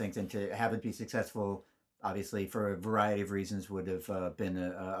all those things, and to have it be successful, obviously for a variety of reasons, would have been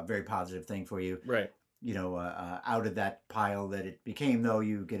a very positive thing for you. Right. Out of that pile that it became, though,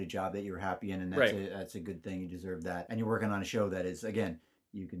 you get a job that you're happy in, and that's a good thing. You deserve that, and you're working on a show that is, again,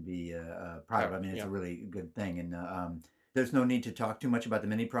 you can be proud of. I mean, it's a really good thing, and There's no need to talk too much about the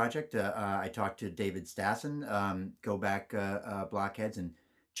mini project. I talked to David Stassen. Go back, Blockheads, and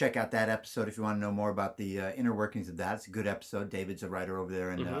check out that episode if you want to know more about the inner workings of that. It's a good episode. David's a writer over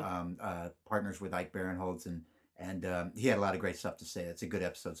there and partners with Ike Barinholtz, and he had a lot of great stuff to say. It's a good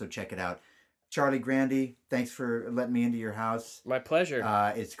episode, so check it out. Charlie Grandy, thanks for letting me into your house. My pleasure.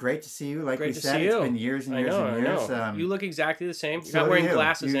 It's great to see you. Like great we to said, see it's you. been years and years and years. I know. You look exactly the same. You're So not do wearing you.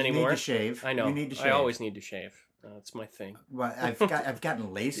 glasses You anymore. need to shave. I know. You need to shave. I always need to shave. That's my thing. Well, I've gotten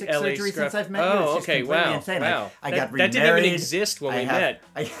LASIK LA surgery scrub. since I've met you. Oh, It's just okay. completely Wow. insane. Wow. I that, got remarried. that didn't even exist when we met.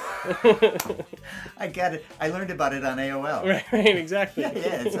 I got it. I learned about it on AOL. Right, exactly.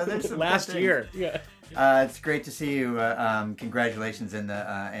 Yeah. So there's some last good things. year. Yeah. It's great to see you. Congratulations and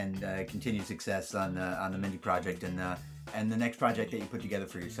continued success on the Mindy project and the next project that you put together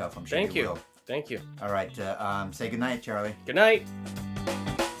for yourself. I'm sure Thank you. will. Thank you. All right. Say goodnight, Charlie. Good night.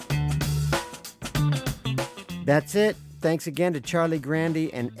 That's it. Thanks again to Charlie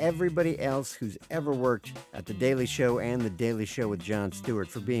Grandy and everybody else who's ever worked at The Daily Show and The Daily Show with Jon Stewart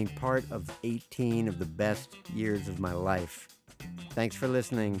for being part of 18 of the best years of my life. Thanks for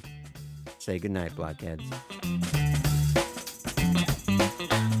listening. Say goodnight, Blockheads.